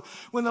 And so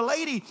when the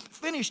lady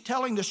finished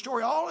telling the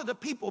story, all of the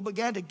people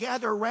began to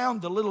gather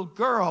around the little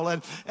girl.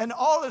 And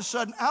all of a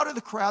sudden, out of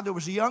the crowd, there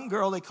was a young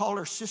girl. They called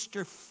her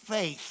Sister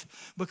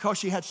Faith because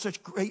she had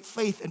such great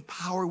faith and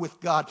power with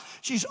God.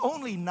 She's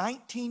only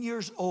 19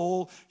 years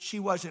old. She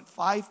wasn't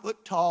 5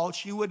 foot tall.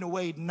 She wouldn't have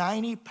weighed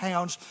 90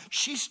 pounds.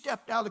 She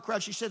stepped out of the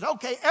crowd. She said,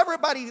 okay,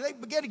 everybody, they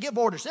began to give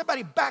orders.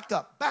 Everybody back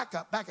up, back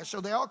up, back up. So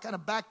they all kind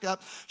of backed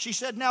up. She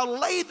said, now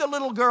lay the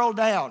little girl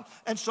down.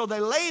 And so they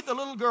laid the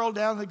little girl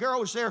down. The girl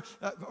was there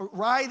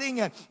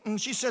writhing, and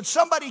she said,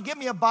 somebody give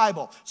me a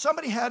Bible.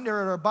 Somebody handed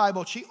her a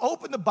Bible. She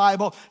opened the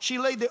Bible. She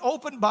laid the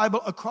open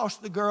Bible across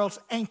the girl's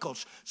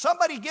ankles.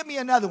 Somebody give me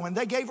another one.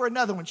 They gave her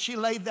another one. She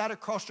laid that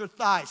across her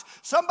thighs.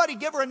 Somebody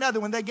give her another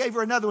one. They gave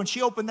her another one.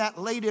 She opened that,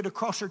 laid it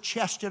across her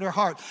chest and her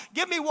heart.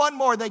 Give me one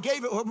more. They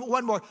gave it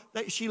one more.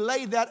 She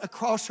laid that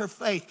across her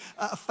face.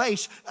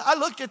 I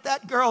looked at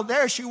that girl.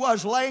 There she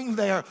was laying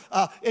there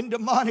in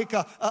demonic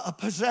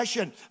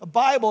possession.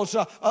 Bibles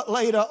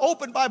laid,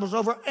 open Bibles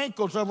over her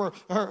ankles, over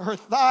her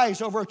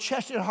thighs, over her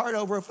chest and heart,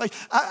 over her face.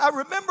 I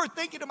remember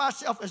thinking to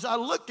myself as I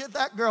looked at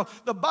that girl,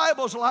 the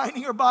Bible's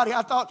lining her body.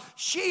 I thought,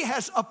 she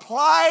has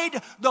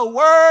applied the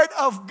Word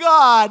of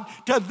God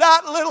to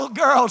that little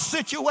girl's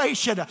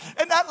situation.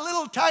 And that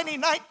little tiny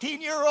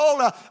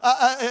 19-year-old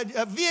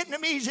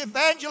Vietnamese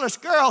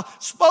evangelist girl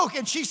spoke,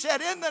 and she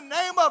said, in the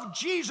name of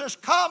Jesus,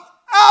 come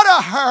out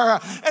of her.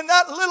 And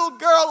that little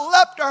girl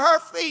leapt to her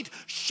feet,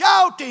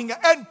 shouting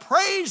and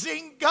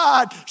praising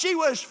God. She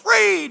was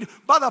freed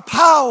by the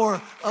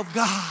power of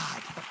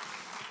God.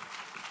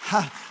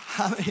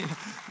 I mean,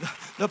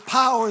 the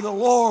power of the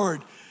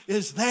Lord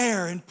is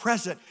there and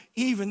present,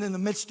 even in the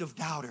midst of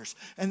doubters.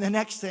 And the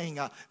next thing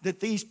that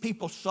these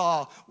people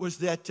saw was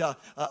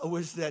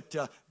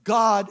that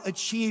God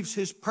achieves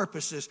his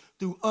purposes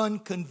through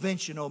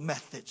unconventional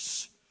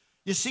methods.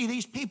 You see,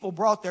 these people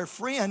brought their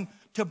friend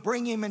to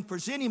bring him and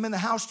present him in the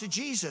house to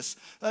Jesus.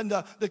 And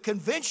the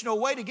conventional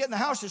way to get in the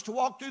house is to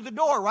walk through the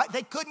door, right?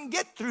 They couldn't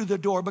get through the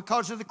door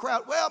because of the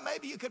crowd. Well,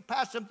 maybe you could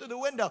pass him through the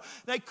window.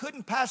 They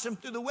couldn't pass him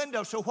through the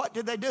window. So what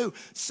did they do?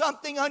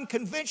 Something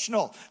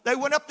unconventional. They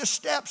went up the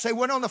steps. They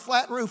went on the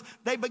flat roof.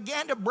 They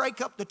began to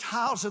break up the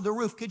tiles of the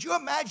roof. Could you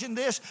imagine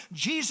this?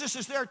 Jesus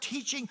is there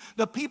teaching.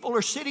 The people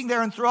are sitting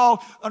there enthralled.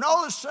 And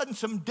all of a sudden,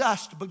 some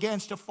dust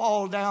begins to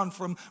fall down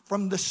from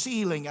the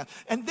ceiling.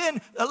 And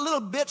then little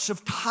bits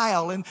of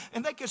tile. And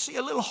they could see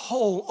a little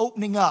hole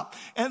opening up.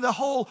 And the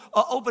hole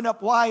opened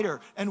up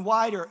wider and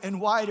wider and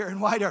wider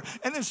and wider.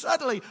 And then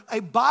suddenly, a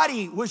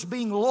body was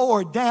being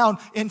lowered down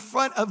in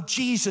front of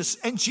Jesus.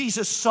 And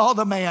Jesus saw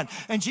the man.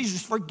 And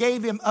Jesus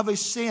forgave him of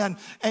his sin.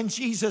 And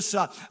Jesus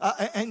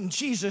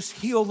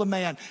healed the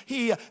man.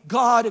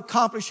 God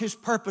accomplished his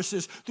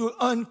purposes through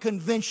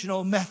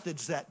unconventional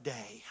methods that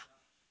day.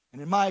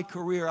 And in my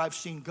career, I've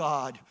seen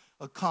God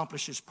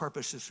accomplish his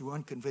purposes through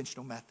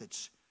unconventional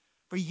methods.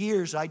 For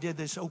years, I did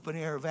this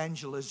open-air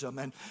evangelism,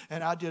 and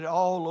I did it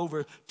all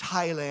over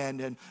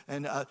Thailand.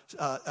 And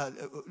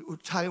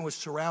Thailand was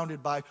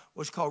surrounded by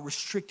what's called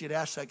restricted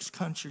access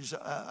countries.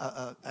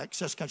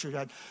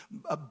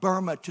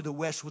 Burma to the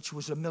west, which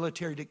was a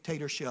military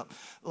dictatorship.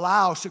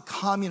 Laos, a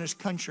communist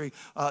country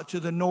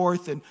to the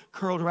north and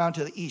curled around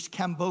to the east.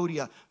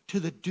 Cambodia, to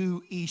the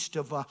due east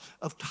of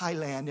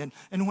Thailand.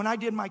 And when I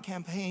did my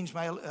campaigns,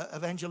 my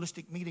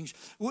evangelistic meetings,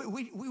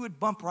 we would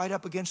bump right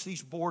up against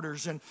these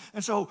borders. And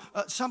so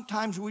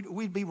sometimes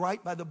we'd be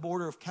right by the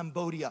border of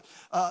Cambodia.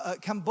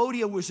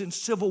 Cambodia was in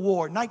civil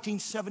war.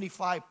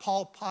 1975,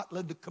 Pol Pot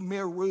led the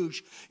Khmer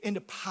Rouge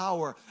into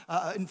power.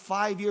 In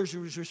 5 years, he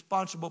was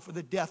responsible for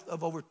the death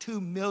of over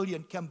 2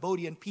 million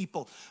Cambodian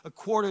people, a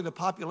quarter of the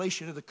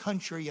population of the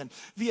country. And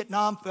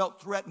Vietnam felt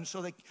threatened,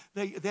 so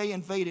they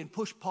invaded and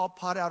pushed Pol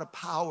Pot out of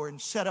power and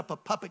set up a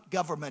puppet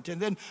government.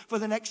 And then for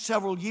the next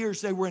several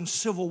years, they were in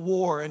civil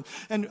war.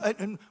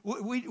 And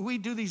we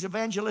do these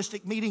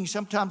evangelistic meetings.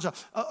 Sometimes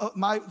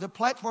the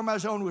platform I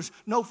was on was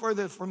no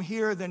further from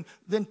here than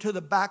to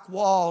the back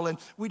wall. And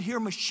we'd hear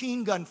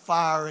machine gun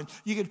fire. And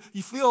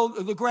you feel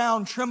the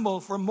ground tremble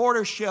from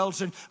mortar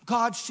shells. And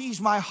God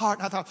sees my heart.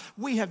 And I thought,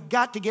 we have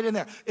got to get in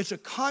there. It's a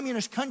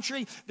communist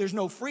country. There's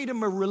no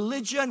freedom of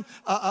religion.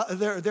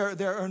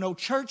 There are no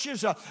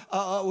churches. There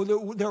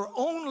are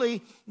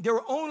only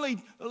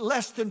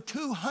less than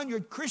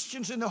 200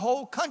 Christians in the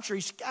whole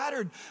country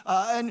scattered.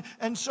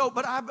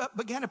 But I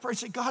began to pray and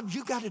say, God,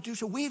 you got to do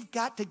so. We've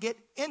got to get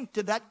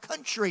into that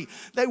country.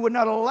 They would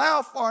not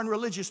allow foreign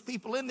religious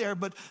people in there,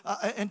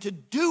 and to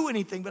do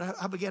anything. But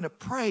I began to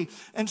pray.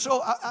 And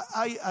so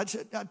I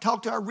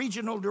talked to our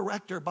regional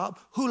director, Bob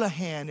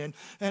Houlihan,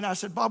 and I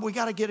said, Bob, we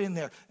got to get in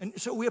there. And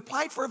so we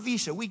applied for a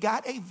visa. We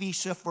got a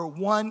visa for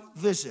one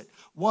visit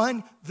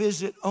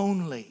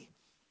only.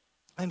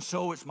 And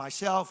so it's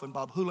myself and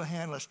Bob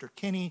Houlihan, Lester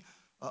Kinney,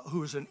 who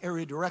was an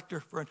area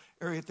director for an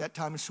area at that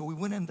time. And so we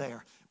went in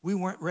there. We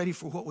weren't ready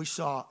for what we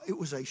saw. It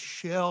was a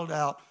shelled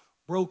out,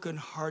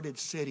 broken-hearted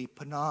city,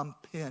 Phnom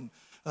Penh.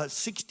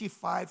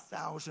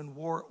 65,000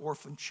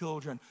 war-orphaned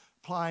children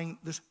plying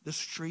the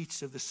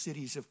streets of the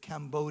cities of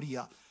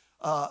Cambodia.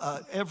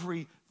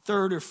 Every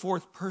third or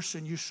fourth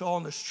person you saw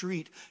on the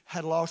street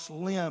had lost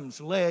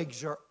limbs,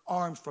 legs, or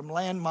arms from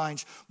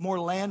landmines. More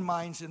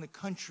landmines in the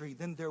country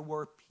than there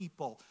were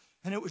people.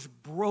 And it was a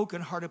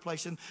broken-hearted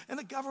place. And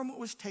the government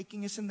was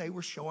taking us, and they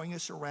were showing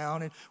us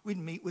around. And we'd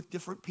meet with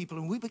different people.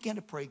 And we began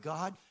to pray,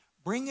 God,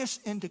 bring us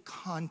into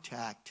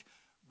contact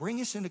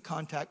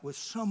with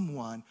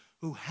someone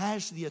who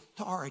has the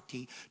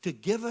authority to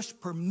give us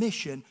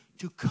permission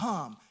to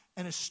come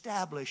and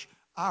establish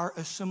our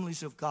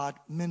Assemblies of God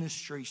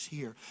ministries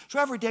here. So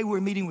every day we're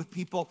meeting with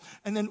people.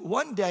 And then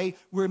one day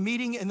we're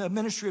meeting in the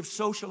Ministry of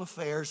Social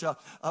Affairs,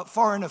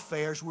 Foreign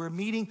Affairs. We're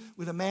meeting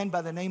with a man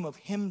by the name of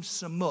Him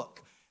Samuk.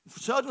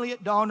 Suddenly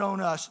it dawned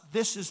on us,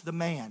 this is the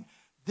man.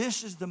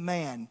 This is the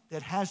man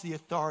that has the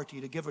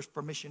authority to give us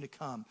permission to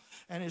come.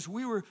 And as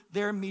we were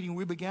there meeting,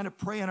 we began to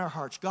pray in our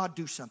hearts, God,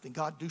 do something.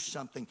 God, do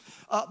something.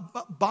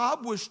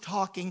 Bob was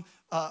talking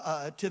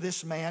to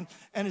this man.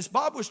 And as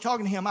Bob was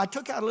talking to him, I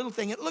took out a little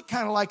thing. It looked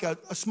kind of like a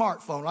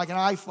smartphone, like an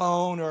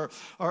iPhone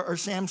or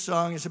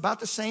Samsung. It's about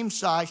the same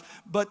size,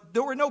 but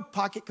there were no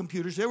pocket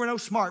computers. There were no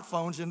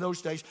smartphones in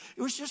those days.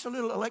 It was just a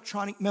little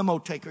electronic memo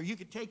taker. You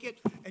could take it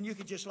and you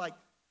could just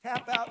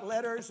tap out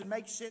letters and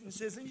make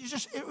sentences, and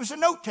it was a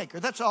note taker.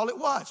 That's all it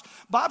was.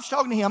 Bob's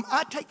talking to him.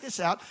 I take this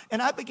out,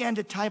 and I began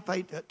to type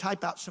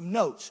out some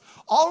notes.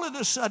 All of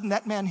a sudden,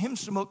 that man, Him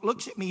Samuk,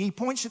 looks at me. He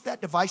points at that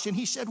device, and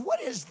he said,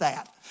 what is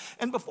that?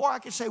 And before I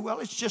could say, well,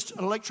 it's just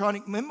an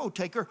electronic memo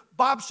taker,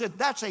 Bob said,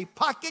 that's a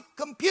pocket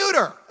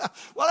computer.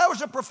 Well, that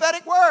was a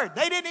prophetic word.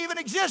 They didn't even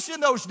exist in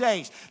those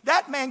days.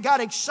 That man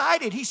got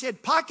excited. He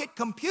said, pocket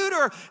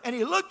computer, and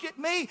he looked at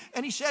me,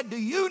 and he said,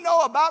 do you know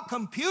about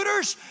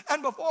computers?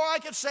 And before I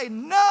could say,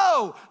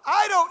 no,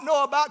 I don't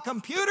know about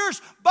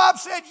computers, Bob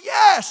said,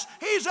 yes,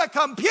 he's a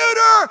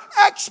computer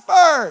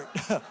expert.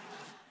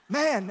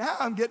 Man, now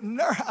I'm getting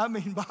nervous. I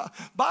mean,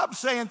 Bob's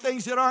saying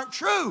things that aren't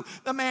true.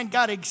 The man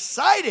got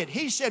excited.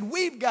 He said,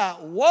 we've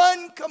got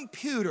one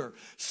computer.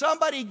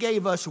 Somebody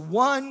gave us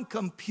one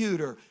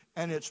computer,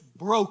 and it's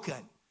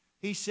broken.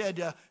 He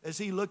said, as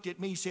he looked at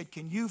me, he said,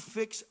 can you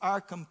fix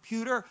our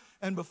computer?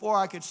 And before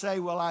I could say,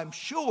 well, I'm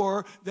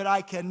sure that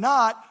I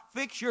cannot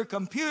fix your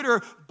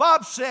computer,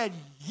 Bob said,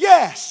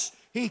 yes,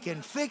 he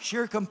can fix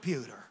your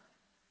computer.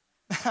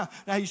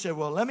 Now you said,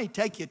 well, let me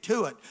take you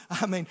to it.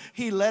 I mean,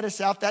 he led us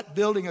out that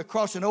building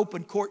across an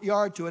open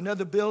courtyard to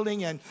another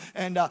building. And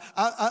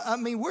I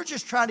mean, we're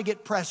just trying to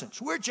get presents.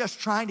 We're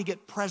just trying to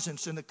get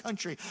presents in the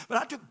country. But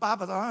I took Bob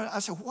by the arm. I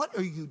said, what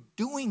are you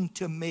doing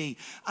to me?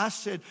 I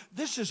said,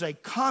 this is a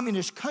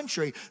communist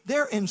country.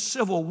 They're in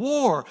civil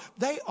war.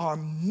 They are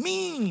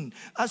mean.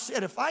 I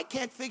said, if I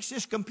can't fix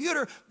this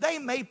computer, they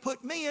may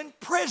put me in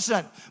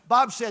prison.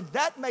 Bob said,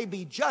 that may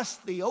be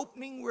just the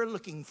opening we're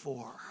looking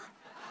for.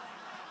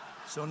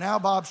 So now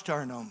Bob's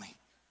turn on me.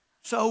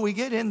 So we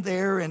get in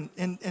there, and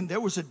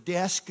there was a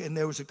desk, and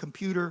there was a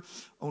computer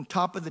on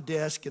top of the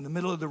desk in the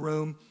middle of the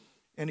room.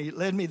 And he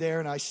led me there,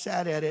 and I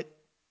sat at it,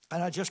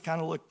 and I just kind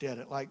of looked at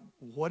it like,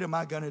 what am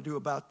I going to do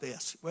about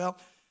this? Well,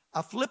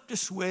 I flipped a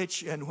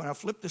switch, and when I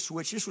flipped the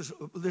switch,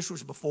 this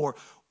was before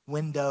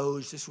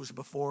Windows. This was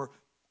before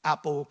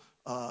Apple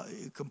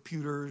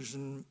computers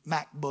and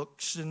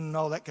MacBooks and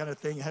all that kind of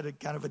thing. It had a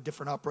kind of a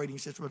different operating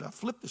system. But I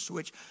flipped the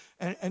switch,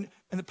 and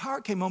the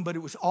power came on, but it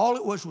was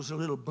a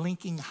little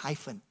blinking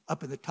hyphen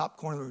up in the top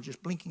corner of the room,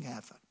 just blinking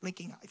hyphen. I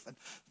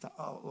thought,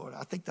 oh, Lord,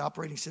 I think the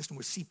operating system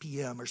was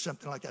CPM or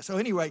something like that. So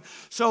anyway,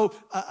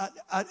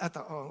 I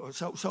thought,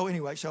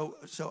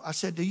 so I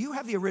said, do you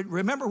have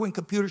remember when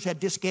computers had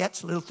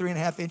diskettes, little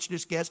 3.5-inch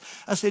diskettes?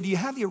 I said, do you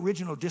have the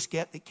original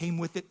diskette that came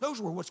with it? Those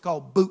were what's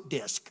called boot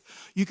disk.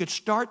 You could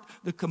start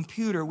the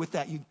computer with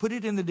that. You put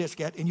it in the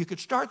diskette, and you could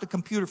start the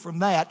computer from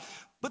that.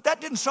 But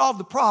that didn't solve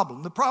the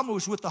problem. The problem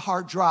was with the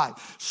hard drive.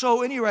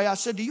 So anyway, I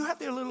said, do you have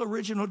the little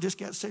original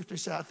diskette? She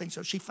said, I think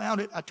so. She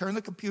found it. I turned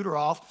the computer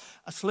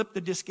off. I slipped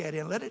the diskette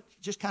in, let it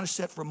just kind of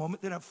set for a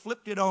moment. Then I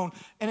flipped it on,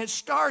 and it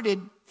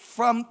started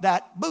from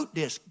that boot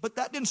disk. But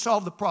that didn't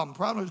solve the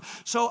problem.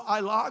 So I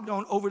logged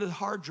on over to the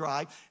hard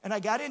drive, and I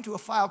got into a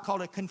file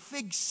called a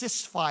config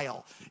sys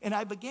file. And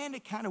I began to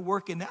kind of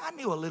work in there. I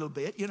knew a little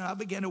bit. I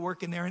began to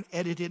work in there and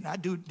edit it, and I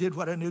did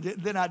what I knew.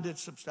 Then I did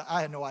some stuff.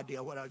 I had no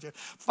idea what I was doing.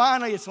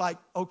 Finally, it's like,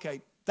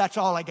 okay, that's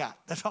all I got.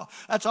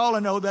 That's all I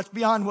know. That's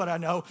beyond what I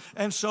know.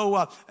 And so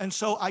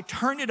I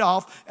turned it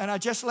off, and I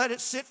just let it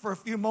sit for a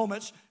few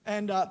moments.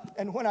 And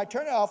when I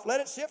turned it off,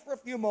 let it sit for a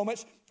few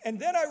moments. And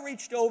then I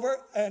reached over,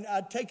 and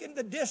I'd taken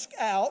the disk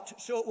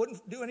out so it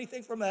wouldn't do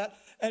anything from that.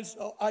 And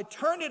so I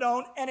turned it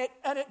on, and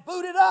it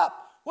booted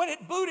up. When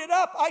it booted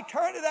up, I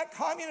turned to that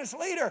communist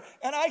leader,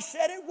 and I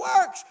said, it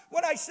works.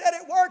 When I said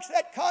it works,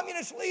 that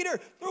communist leader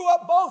threw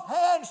up both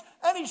hands,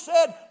 and he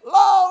said,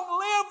 long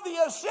live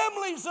the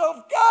assemblies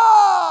of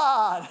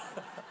God.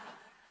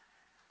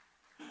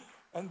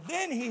 And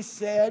then he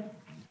said,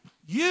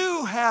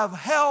 you have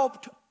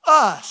helped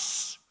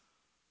us.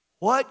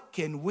 What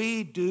can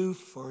we do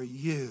for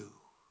you?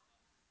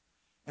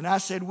 And I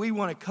said, we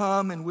want to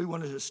come, and we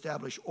want to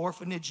establish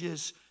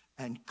orphanages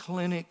and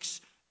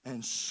clinics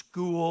and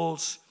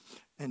schools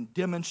and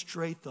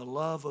demonstrate the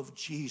love of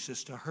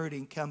Jesus to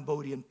hurting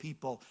Cambodian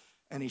people.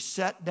 And he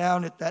sat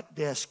down at that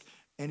desk,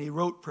 and he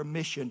wrote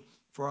permission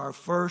for our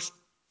first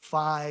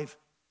 5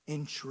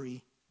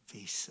 entry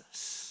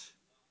visas.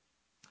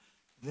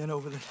 Then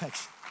over the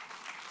next...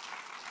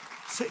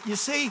 You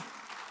see,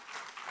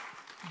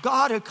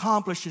 God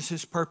accomplishes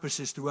his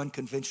purposes through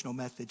unconventional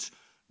methods.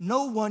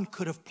 No one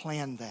could have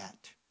planned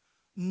that.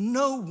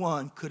 No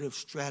one could have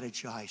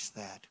strategized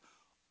that.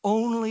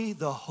 Only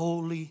the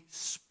Holy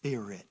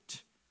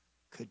Spirit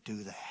could do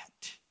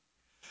that.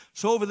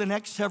 So over the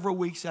next several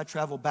weeks, I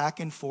traveled back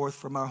and forth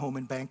from our home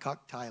in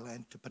Bangkok,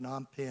 Thailand, to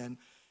Phnom Penh,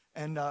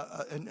 and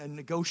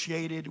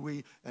negotiated.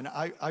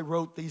 I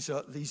wrote these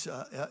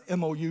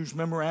MOUs,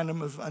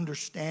 Memorandum of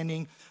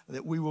Understanding,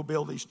 that we will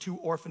build these 2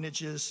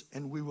 orphanages,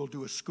 and we will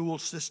do a school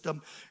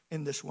system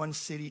in this one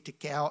city,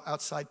 Takao,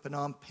 outside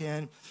Phnom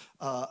Penh.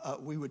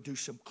 We would do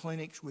some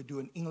clinics. We'd do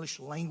an English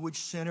language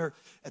center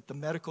at the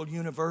medical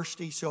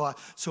university.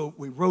 So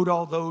we wrote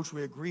all those.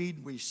 We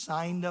agreed. We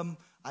signed them.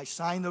 I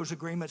signed those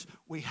agreements.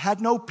 We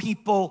had no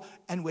people,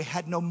 and we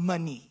had no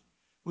money.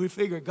 We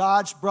figured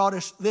God's brought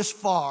us this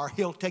far,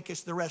 he'll take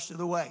us the rest of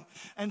the way.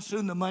 And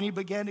soon the money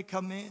began to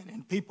come in,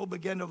 and people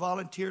began to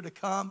volunteer to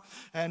come,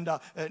 and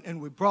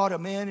we brought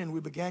them in, and we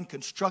began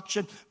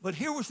construction. But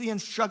here was the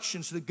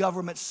instructions the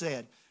government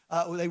said.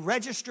 They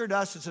registered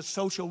us as a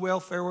social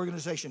welfare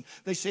organization.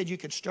 They said you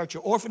can start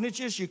your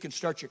orphanages, you can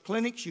start your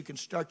clinics, you can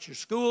start your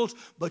schools,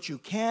 but you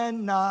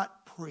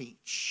cannot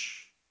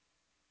preach.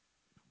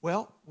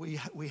 Well, we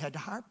had to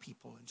hire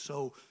people, and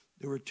so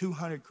there were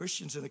 200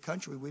 Christians in the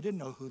country. We didn't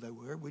know who they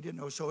were. We didn't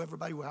know. So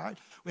everybody we hired,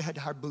 we had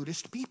to hire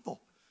Buddhist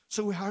people.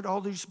 So we hired all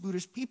these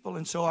Buddhist people.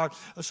 And so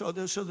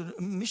the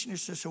missionary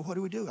said, so what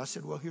do we do? I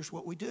said, well, here's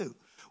what we do.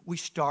 We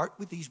start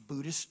with these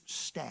Buddhist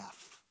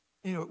staff.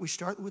 We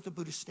start with the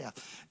Buddhist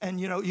staff. And,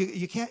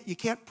 you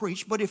can't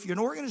preach, but if you're an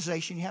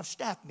organization, you have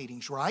staff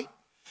meetings, right?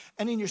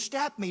 And in your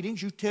staff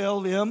meetings, you tell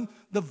them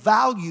the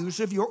values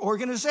of your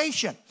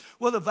organization.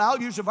 Well, the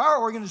values of our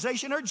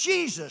organization are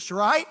Jesus,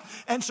 right?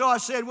 And so I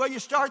said, well, you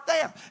start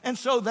there. And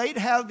so they'd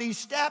have these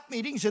staff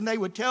meetings, and they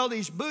would tell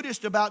these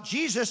Buddhists about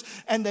Jesus,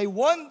 and they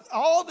won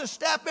all the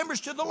staff members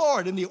to the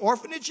Lord in the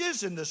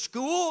orphanages and the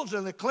schools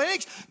and the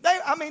clinics.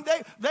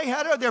 They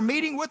had their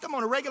meeting with them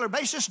on a regular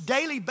basis,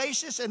 daily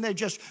basis, and they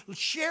just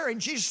sharing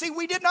Jesus. See,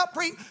 we did not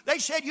preach. They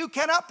said, you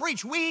cannot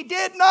preach. We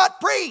did not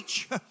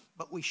preach,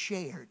 but we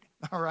shared.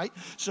 All right.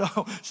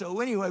 So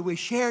anyway, we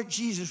shared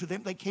Jesus with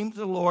them. They came to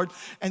the Lord,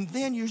 and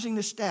then using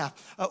the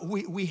staff,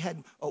 we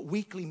had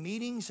weekly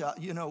meetings.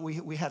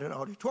 We had an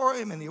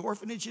auditorium in the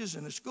orphanages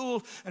and the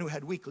schools, and we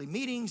had weekly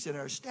meetings in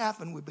our staff,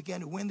 and we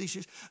began to win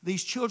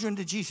these children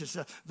to Jesus.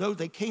 Though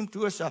they came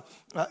to us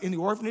in the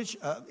orphanage,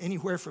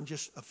 anywhere from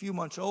just a few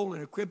months old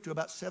in a crib to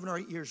about 7 or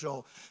 8 years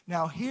old.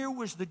 Now, here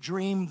was the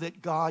dream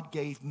that God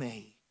gave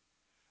me.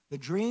 The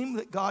dream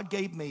that God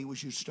gave me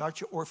was you'd start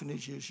your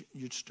orphanages,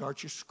 you'd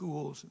start your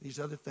schools, these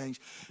other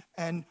things.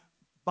 And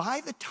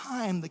by the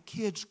time the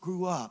kids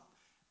grew up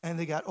and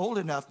they got old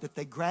enough that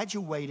they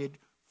graduated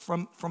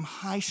from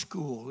high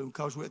school,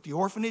 because at the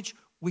orphanage,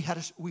 we had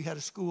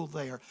a school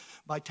there.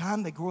 By the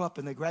time they grew up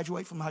and they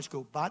graduate from high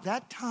school, by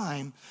that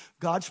time,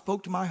 God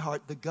spoke to my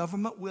heart, the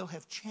government will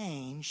have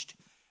changed,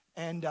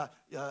 and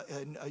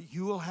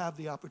you will have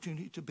the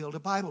opportunity to build a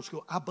Bible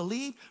school. I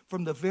believe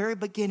from the very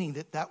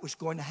beginning that was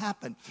going to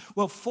happen.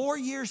 Well, 4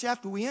 years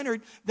after we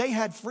entered, they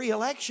had free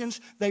elections.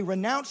 They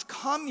renounced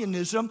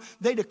communism.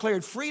 They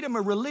declared freedom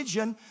of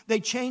religion. They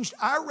changed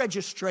our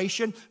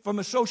registration from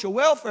a social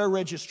welfare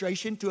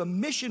registration to a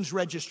missions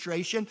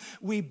registration.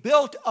 We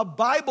built a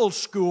Bible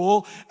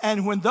school,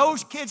 and when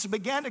those kids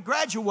began to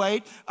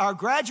graduate, our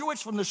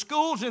graduates from the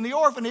schools in the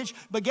orphanage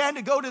began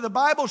to go to the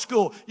Bible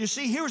school. You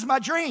see, here's my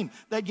dream.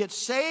 They'd get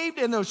saved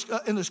in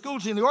the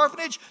schools in the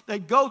orphanage.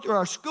 They'd go through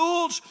our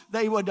schools.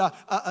 They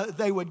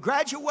would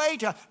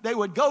graduate. They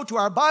would go to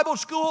our Bible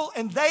school,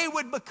 and they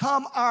would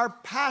become our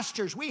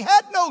pastors. We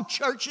had no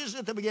churches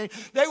at the beginning.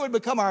 They would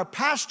become our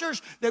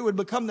pastors. They would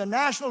become the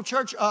national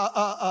church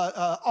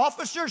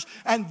officers,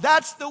 and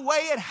that's the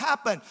way it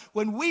happened.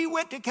 When we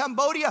went to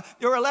Cambodia,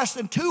 there were less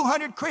than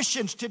 200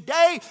 Christians.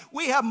 Today,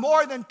 we have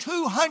more than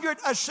 200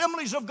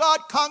 Assemblies of God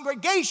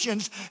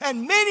congregations,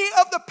 and many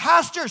of the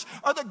pastors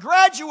are the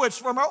graduates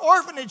from our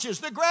orphanages,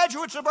 the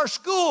graduates of our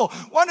school.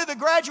 One of the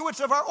graduates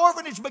of our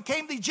orphanage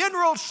became the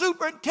general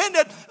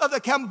superintendent of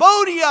the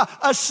Cambodia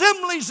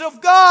Assemblies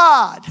of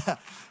God.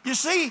 You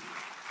see,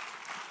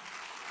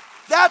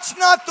 that's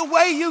not the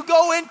way you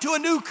go into a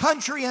new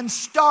country and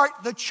start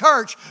the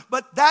church,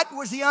 but that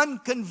was the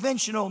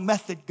unconventional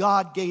method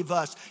God gave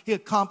us. He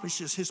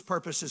accomplishes His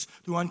purposes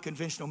through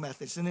unconventional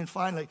methods. And then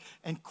finally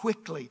and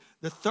quickly,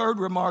 the third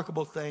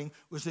remarkable thing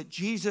was that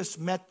Jesus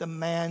met the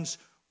man's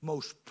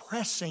most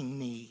pressing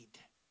need,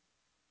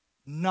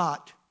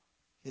 not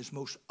his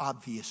most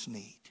obvious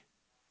need.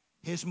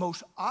 His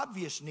most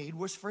obvious need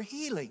was for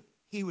healing.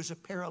 He was a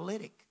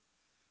paralytic.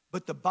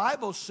 But the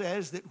Bible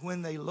says that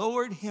when they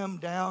lowered him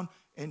down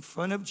in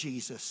front of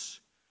Jesus,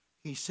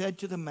 He said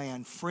to the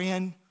man,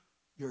 "Friend,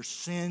 your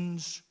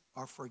sins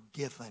are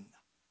forgiven."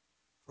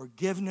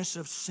 Forgiveness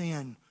of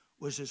sin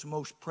was his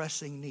most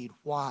pressing need.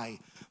 Why?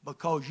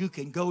 Because you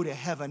can go to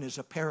heaven as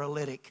a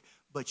paralytic,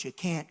 but you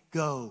can't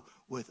go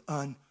with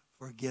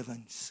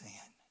unforgiven sin.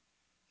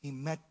 He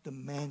met the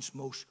man's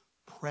most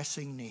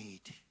pressing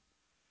need.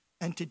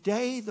 And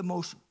today, the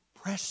most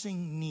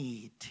pressing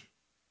need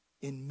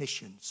in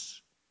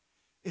missions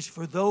is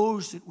for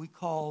those that we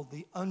call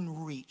the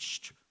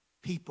unreached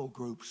people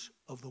groups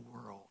of the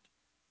world.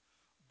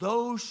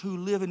 Those who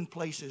live in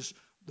places,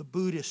 the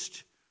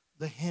Buddhist,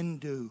 the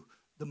Hindu,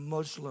 the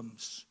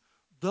Muslims,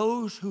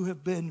 those who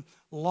have been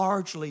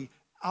largely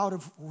out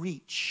of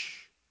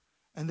reach.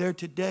 And there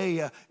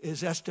today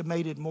is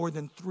estimated more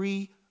than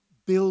 3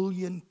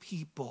 billion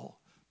people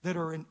that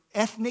are in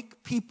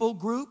ethnic people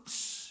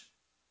groups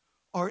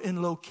or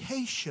in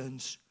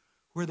locations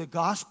where the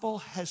gospel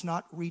has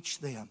not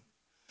reached them.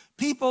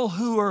 People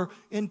who are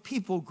in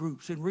people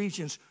groups in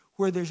regions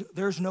where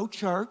there's no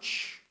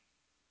church,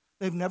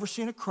 they've never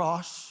seen a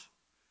cross,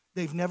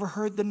 they've never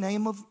heard the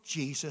name of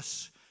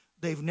Jesus,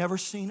 they've never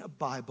seen a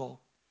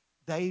Bible,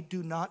 they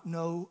do not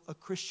know a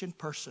Christian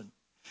person.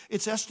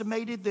 It's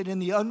estimated that in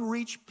the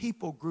unreached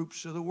people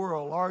groups of the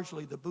world,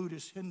 largely the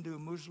Buddhist, Hindu,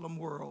 Muslim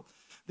world,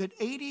 that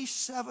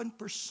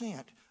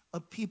 87%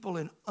 of people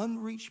in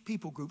unreached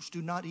people groups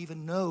do not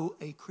even know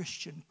a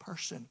Christian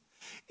person.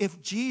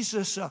 If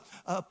Jesus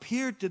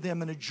appeared to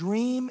them in a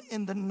dream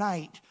in the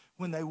night,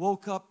 when they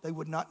woke up, they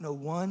would not know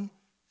one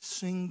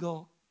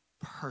single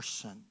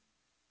person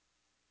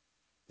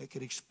that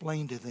could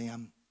explain to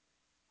them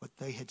what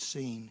they had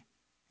seen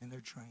in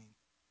their dream.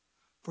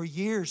 For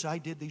years, I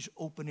did these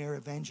open-air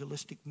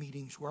evangelistic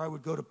meetings where I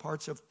would go to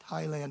parts of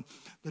Thailand,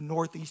 the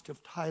northeast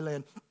of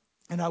Thailand,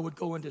 and I would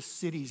go into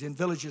cities and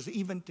villages.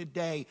 Even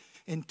today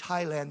in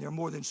Thailand, there are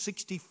more than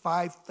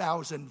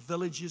 65,000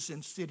 villages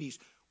and cities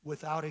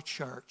without a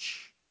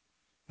church.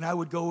 And I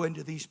would go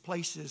into these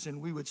places and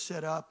we would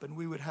set up and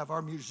we would have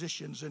our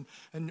musicians and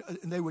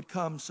they would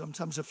come,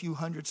 sometimes a few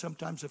hundred,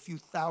 sometimes a few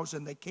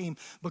thousand. They came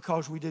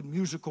because we did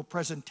musical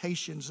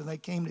presentations and they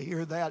came to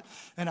hear that.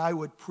 And I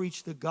would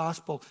preach the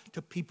gospel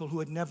to people who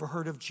had never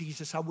heard of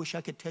Jesus. I wish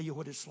I could tell you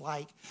what it's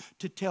like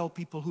to tell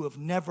people who have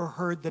never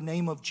heard the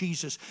name of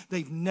Jesus.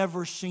 They've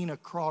never seen a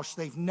cross.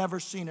 They've never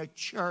seen a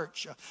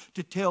church.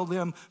 To tell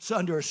them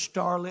under a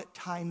starlit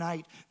high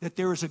night that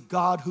there is a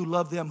God who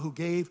loved them, who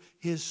gave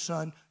his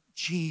son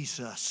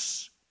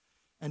Jesus,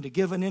 and to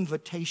give an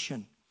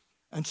invitation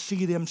and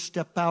see them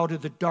step out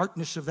of the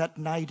darkness of that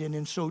night, and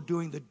in so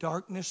doing the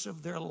darkness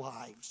of their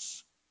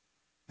lives,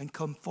 and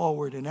come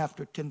forward, and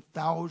after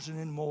 10,000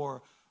 and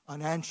more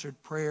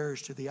unanswered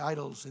prayers to the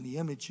idols and the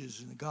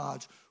images and the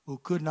gods who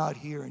could not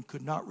hear and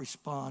could not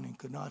respond and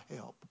could not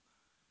help,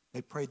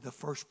 they prayed the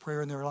first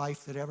prayer in their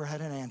life that ever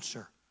had an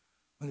answer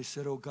when they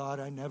said, "Oh God,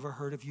 I never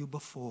heard of you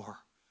before,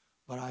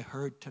 but I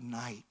heard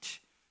tonight.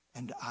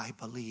 And I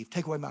believe."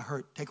 Take away my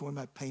hurt, take away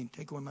my pain,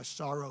 take away my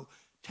sorrow,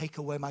 take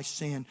away my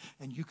sin.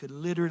 And you could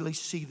literally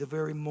see the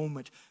very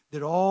moment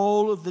that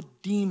all of the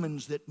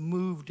demons that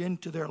moved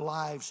into their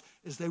lives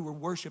as they were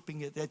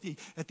worshiping at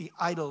the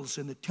idols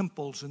and the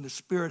temples and the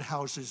spirit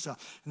houses,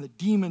 and the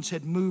demons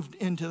had moved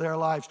into their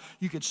lives.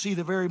 You could see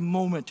the very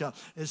moment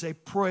as they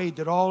prayed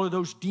that all of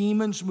those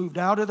demons moved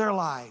out of their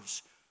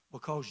lives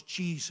because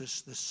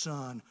Jesus, the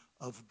Son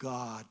of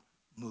God,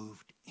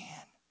 moved in.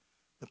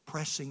 The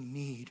pressing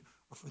need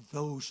for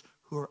those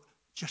who are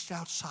just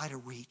outside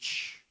of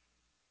reach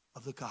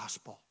of the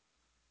gospel.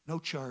 No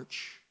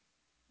church,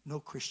 no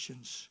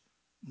Christians,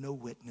 no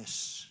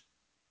witness.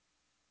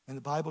 And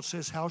the Bible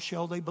says, how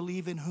shall they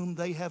believe in whom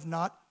they have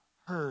not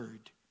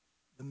heard?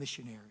 The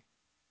missionary.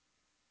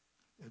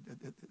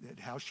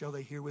 How shall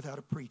they hear without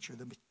a preacher?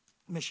 The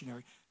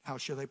missionary. How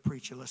shall they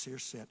preach unless they are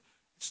sent?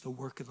 It's the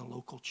work of the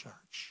local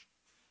church.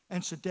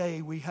 And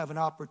today we have an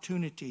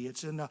opportunity.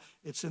 It's in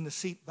the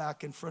seat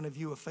back in front of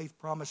you, a faith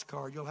promise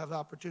card. You'll have the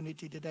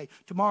opportunity today,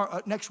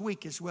 tomorrow, next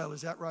week as well. Is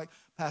that right,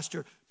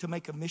 Pastor? To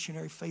make a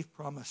missionary faith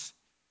promise.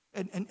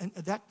 And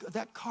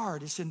that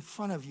card is in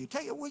front of you.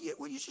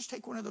 Will you just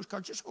take one of those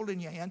cards? Just hold it in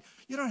your hand.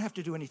 You don't have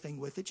to do anything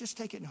with it. Just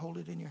take it and hold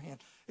it in your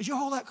hand. As you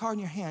hold that card in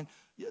your hand,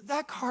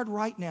 that card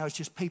right now is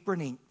just paper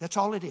and ink. That's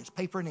all it is,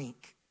 paper and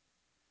ink.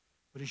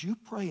 But as you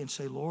pray and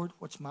say, "Lord,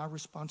 what's my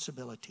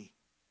responsibility?"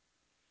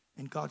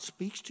 And God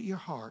speaks to your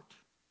heart,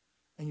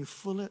 and you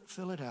fill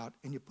it out,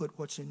 and you put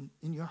what's in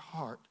your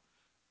heart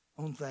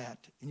on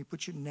that, and you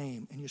put your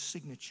name and your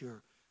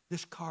signature.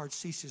 This card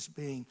ceases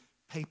being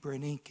paper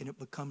and ink, and it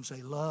becomes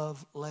a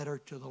love letter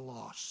to the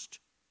lost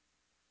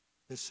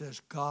that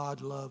says, God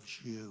loves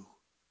you,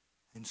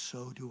 and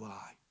so do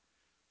I.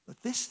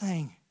 But this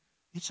thing,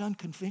 it's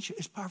unconventional,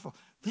 it's powerful.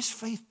 This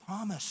faith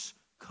promise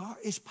card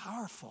is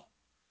powerful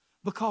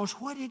because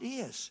what it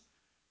is,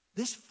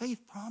 this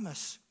faith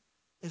promise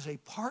is a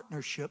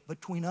partnership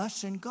between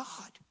us and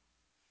God.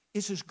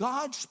 It's as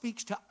God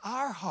speaks to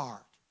our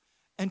heart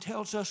and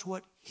tells us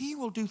what he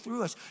will do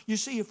through us. You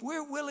see, if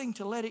we're willing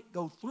to let it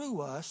go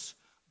through us,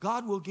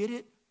 God will get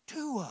it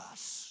to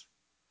us.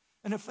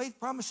 And the faith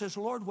promise says,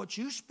 Lord, what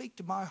you speak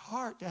to my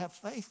heart to have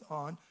faith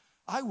on,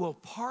 I will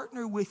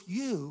partner with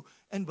you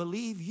and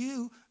believe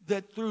you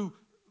that through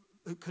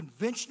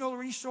conventional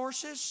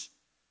resources,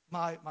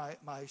 my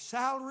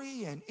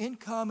salary and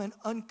income and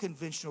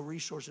unconventional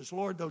resources,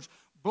 Lord, those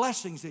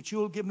blessings that you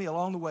will give me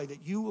along the way,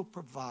 that you will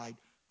provide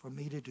for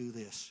me to do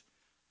this.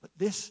 But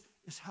this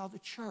is how the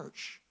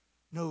church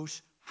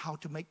knows how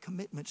to make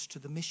commitments to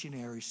the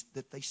missionaries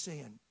that they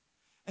send.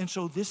 And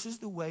so this is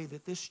the way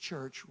that this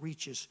church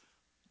reaches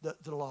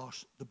the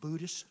lost, the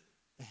Buddhists,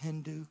 the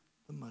Hindu,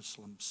 the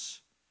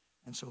Muslims.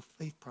 And so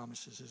faith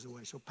promises is the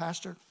way. So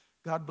Pastor,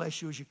 God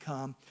bless you as you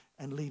come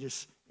and lead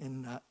us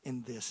in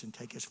this and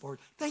take us forward.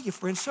 Thank you,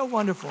 friends. So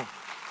wonderful.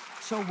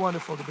 So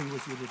wonderful to be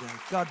with you today.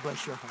 God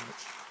bless your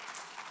hearts.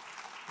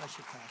 Bless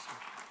you, Pastor.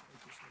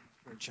 Thank you so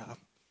much. Great job.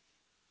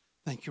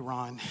 Thank you,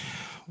 Ron.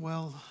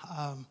 Well,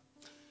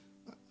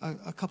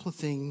 a couple of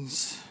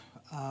things.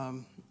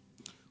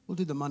 We'll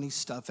do the money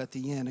stuff at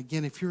the end.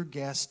 Again, if you're a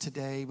guest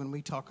today, when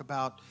we talk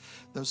about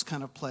those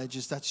kind of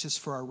pledges, that's just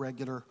for our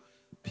regular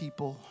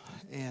people.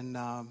 And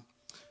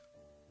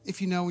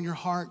if you know in your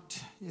heart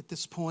at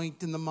this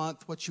point in the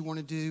month what you want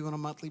to do on a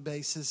monthly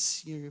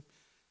basis,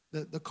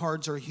 the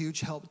cards are a huge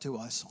help to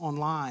us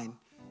online.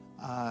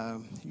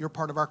 You're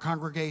part of our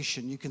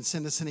congregation. You can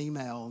send us an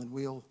email and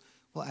we'll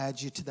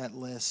add you to that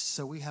list.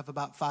 So we have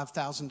about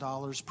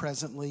 $5,000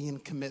 presently in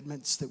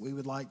commitments that we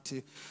would like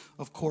to,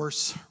 of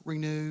course,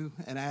 renew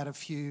and add a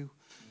few.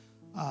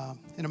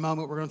 In a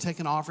moment, we're going to take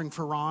an offering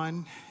for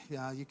Ron.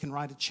 You can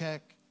write a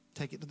check,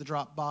 take it to the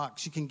drop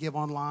box. You can give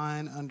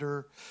online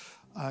under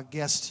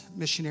guest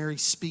missionary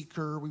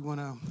speaker. We want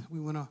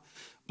to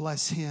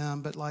bless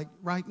him. But like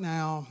right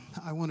now,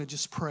 I want to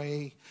just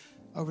pray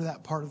over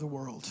that part of the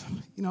world.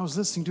 You know, I was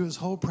listening to his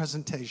whole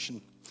presentation.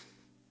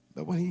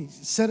 But when he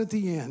said at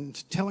the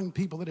end, telling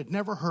people that had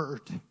never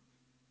heard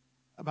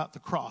about the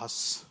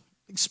cross,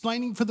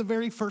 explaining for the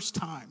very first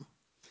time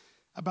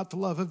about the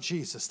love of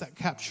Jesus that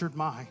captured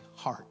my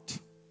heart.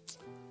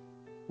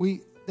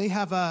 They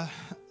have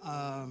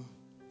an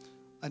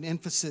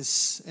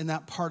emphasis in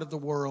that part of the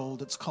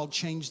world. It's called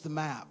Change the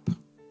Map,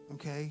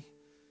 okay?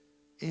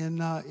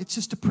 And it's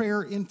just a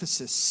prayer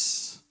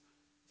emphasis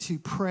to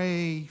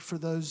pray for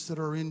those that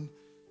are in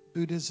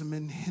Buddhism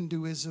and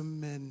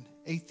Hinduism and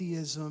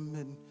atheism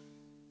and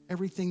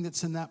everything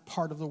that's in that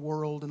part of the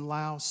world, in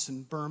Laos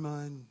and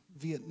Burma and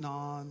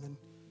Vietnam and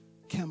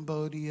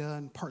Cambodia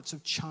and parts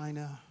of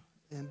China.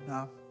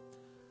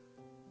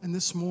 And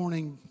this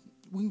morning,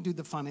 we can do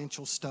the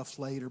financial stuff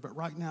later, but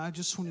right now I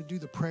just want to do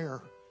the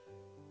prayer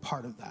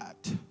part of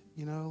that.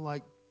 You know,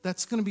 like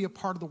that's going to be a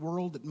part of the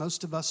world that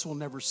most of us will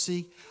never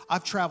see.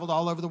 I've traveled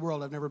all over the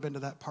world. I've never been to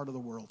that part of the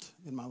world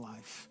in my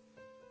life.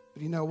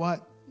 But you know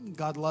what?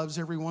 God loves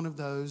every one of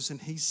those, and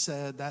he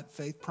said that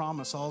faith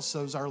promise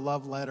also is our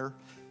love letter,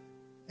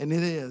 and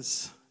it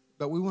is.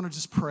 But we want to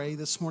just pray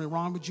this morning.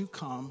 Ron, would you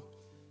come?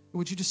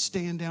 Would you just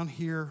stand down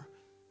here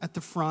at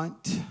the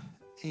front?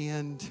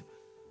 And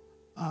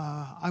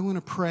I want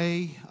to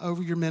pray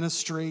over your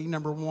ministry.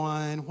 Number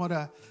one, what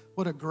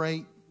a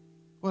great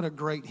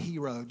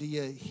hero. Do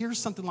you hear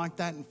something like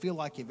that and feel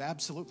like you've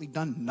absolutely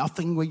done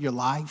nothing with your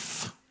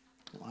life?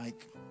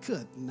 Like,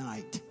 good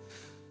night.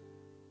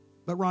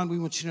 But Ron, we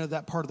want you to know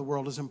that part of the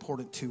world is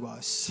important to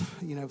us,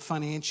 you know,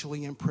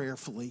 financially and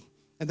prayerfully.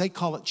 And they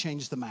call it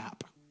Change the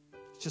Map.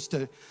 It's just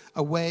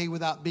a way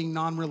without being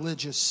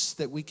non-religious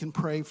that we can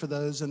pray for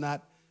those in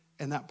that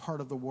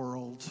part of the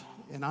world.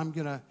 And I'm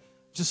going to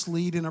just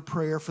lead in a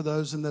prayer for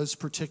those in those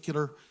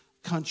particular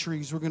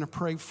countries. We're going to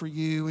pray for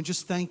you and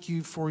just thank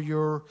you for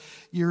your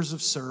years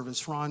of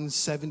service. Ron's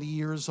 70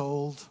 years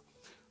old.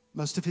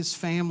 Most of his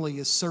family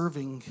is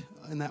serving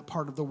in that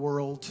part of the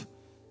world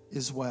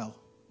as well.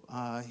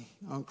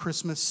 On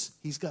Christmas,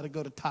 he's got to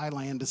go to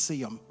Thailand to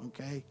see them,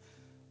 okay?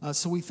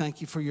 So we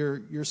thank you for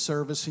your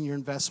service and your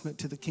investment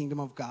to the kingdom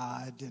of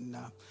God. And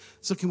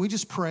so can we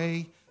just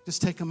pray,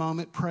 just take a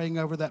moment praying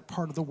over that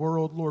part of the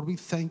world. Lord, we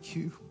thank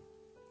you.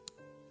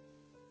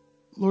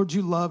 Lord,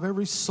 you love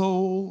every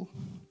soul.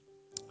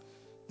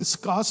 This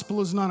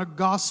gospel is not a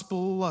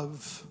gospel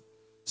of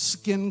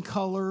skin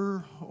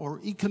color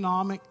or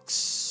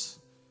economics.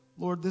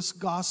 Lord, this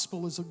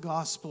gospel is a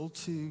gospel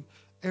to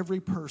every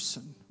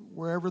person,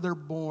 wherever they're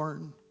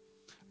born.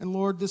 And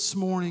Lord, this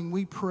morning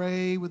we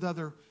pray with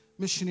other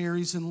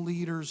missionaries and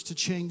leaders to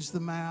change the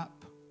map.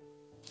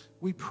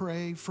 We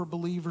pray for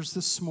believers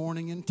this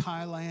morning in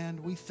Thailand.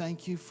 We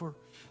thank you for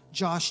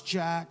Josh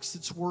Jacks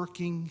that's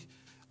working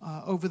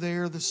over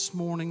there this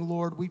morning.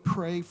 Lord, we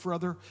pray for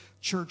other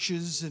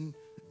churches and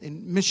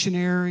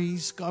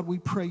missionaries. God, we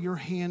pray your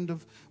hand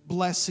of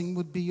blessing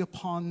would be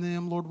upon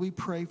them. Lord, we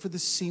pray for the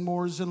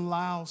Seymours in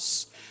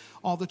Laos,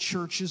 all the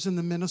churches and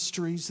the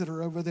ministries that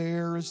are over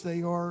there as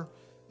they are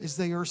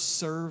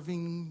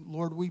serving.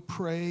 Lord, we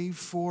pray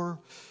for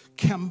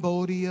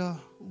Cambodia.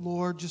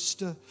 Lord,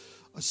 just a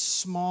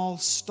small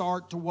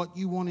start to what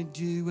you want to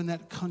do in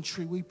that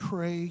country. We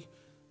pray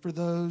for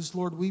those.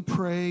 Lord, we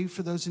pray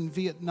for those in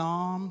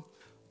Vietnam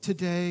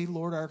today.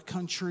 Lord, our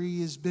country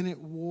has been at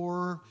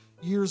war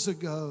years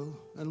ago.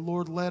 And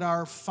Lord, let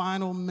our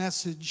final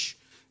message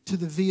to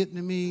the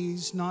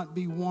Vietnamese not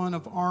be one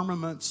of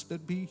armaments,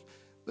 but be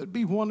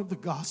one of the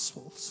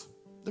gospels,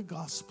 the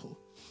gospel.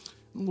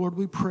 And Lord,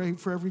 we pray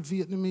for every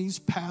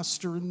Vietnamese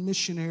pastor and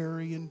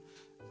missionary and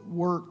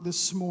work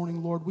this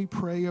morning. Lord, we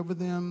pray over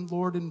them.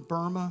 Lord, in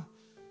Burma,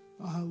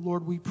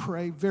 Lord, we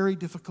pray, very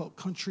difficult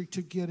country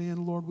to get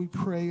in. Lord, we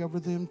pray over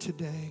them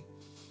today.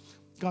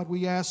 God,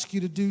 we ask you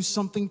to do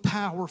something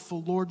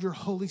powerful. Lord, your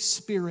Holy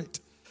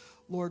Spirit.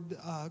 Lord,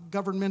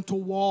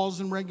 governmental walls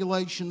and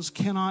regulations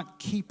cannot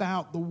keep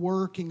out the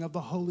working of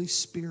the Holy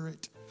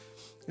Spirit.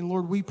 And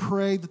Lord, we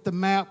pray that the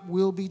map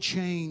will be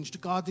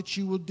changed. God, that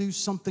you will do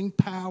something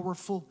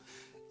powerful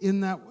in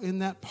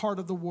that part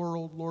of the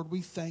world. Lord,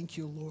 we thank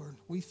you, Lord.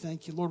 We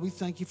thank you. Lord, we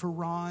thank you for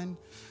Ron.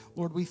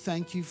 Lord, we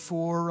thank you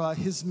for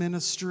his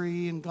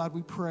ministry. And God,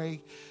 we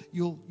pray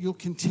you'll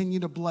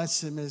continue to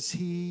bless him as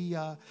he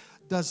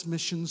does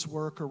missions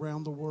work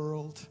around the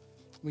world.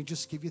 We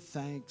just give you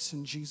thanks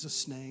in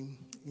Jesus' name.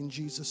 In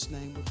Jesus'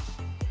 name.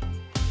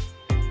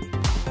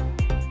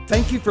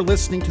 Thank you for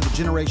listening to the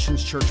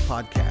Generations Church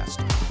podcast.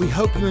 We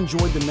hope you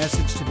enjoyed the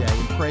message today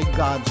and pray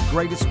God's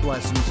greatest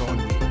blessings on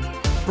you.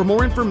 For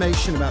more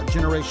information about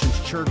Generations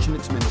Church and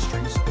its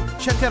ministries,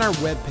 check out our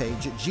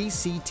webpage at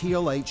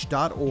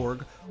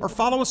gctlh.org or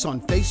follow us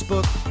on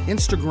Facebook,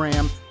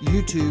 Instagram,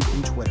 YouTube,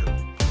 and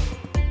Twitter.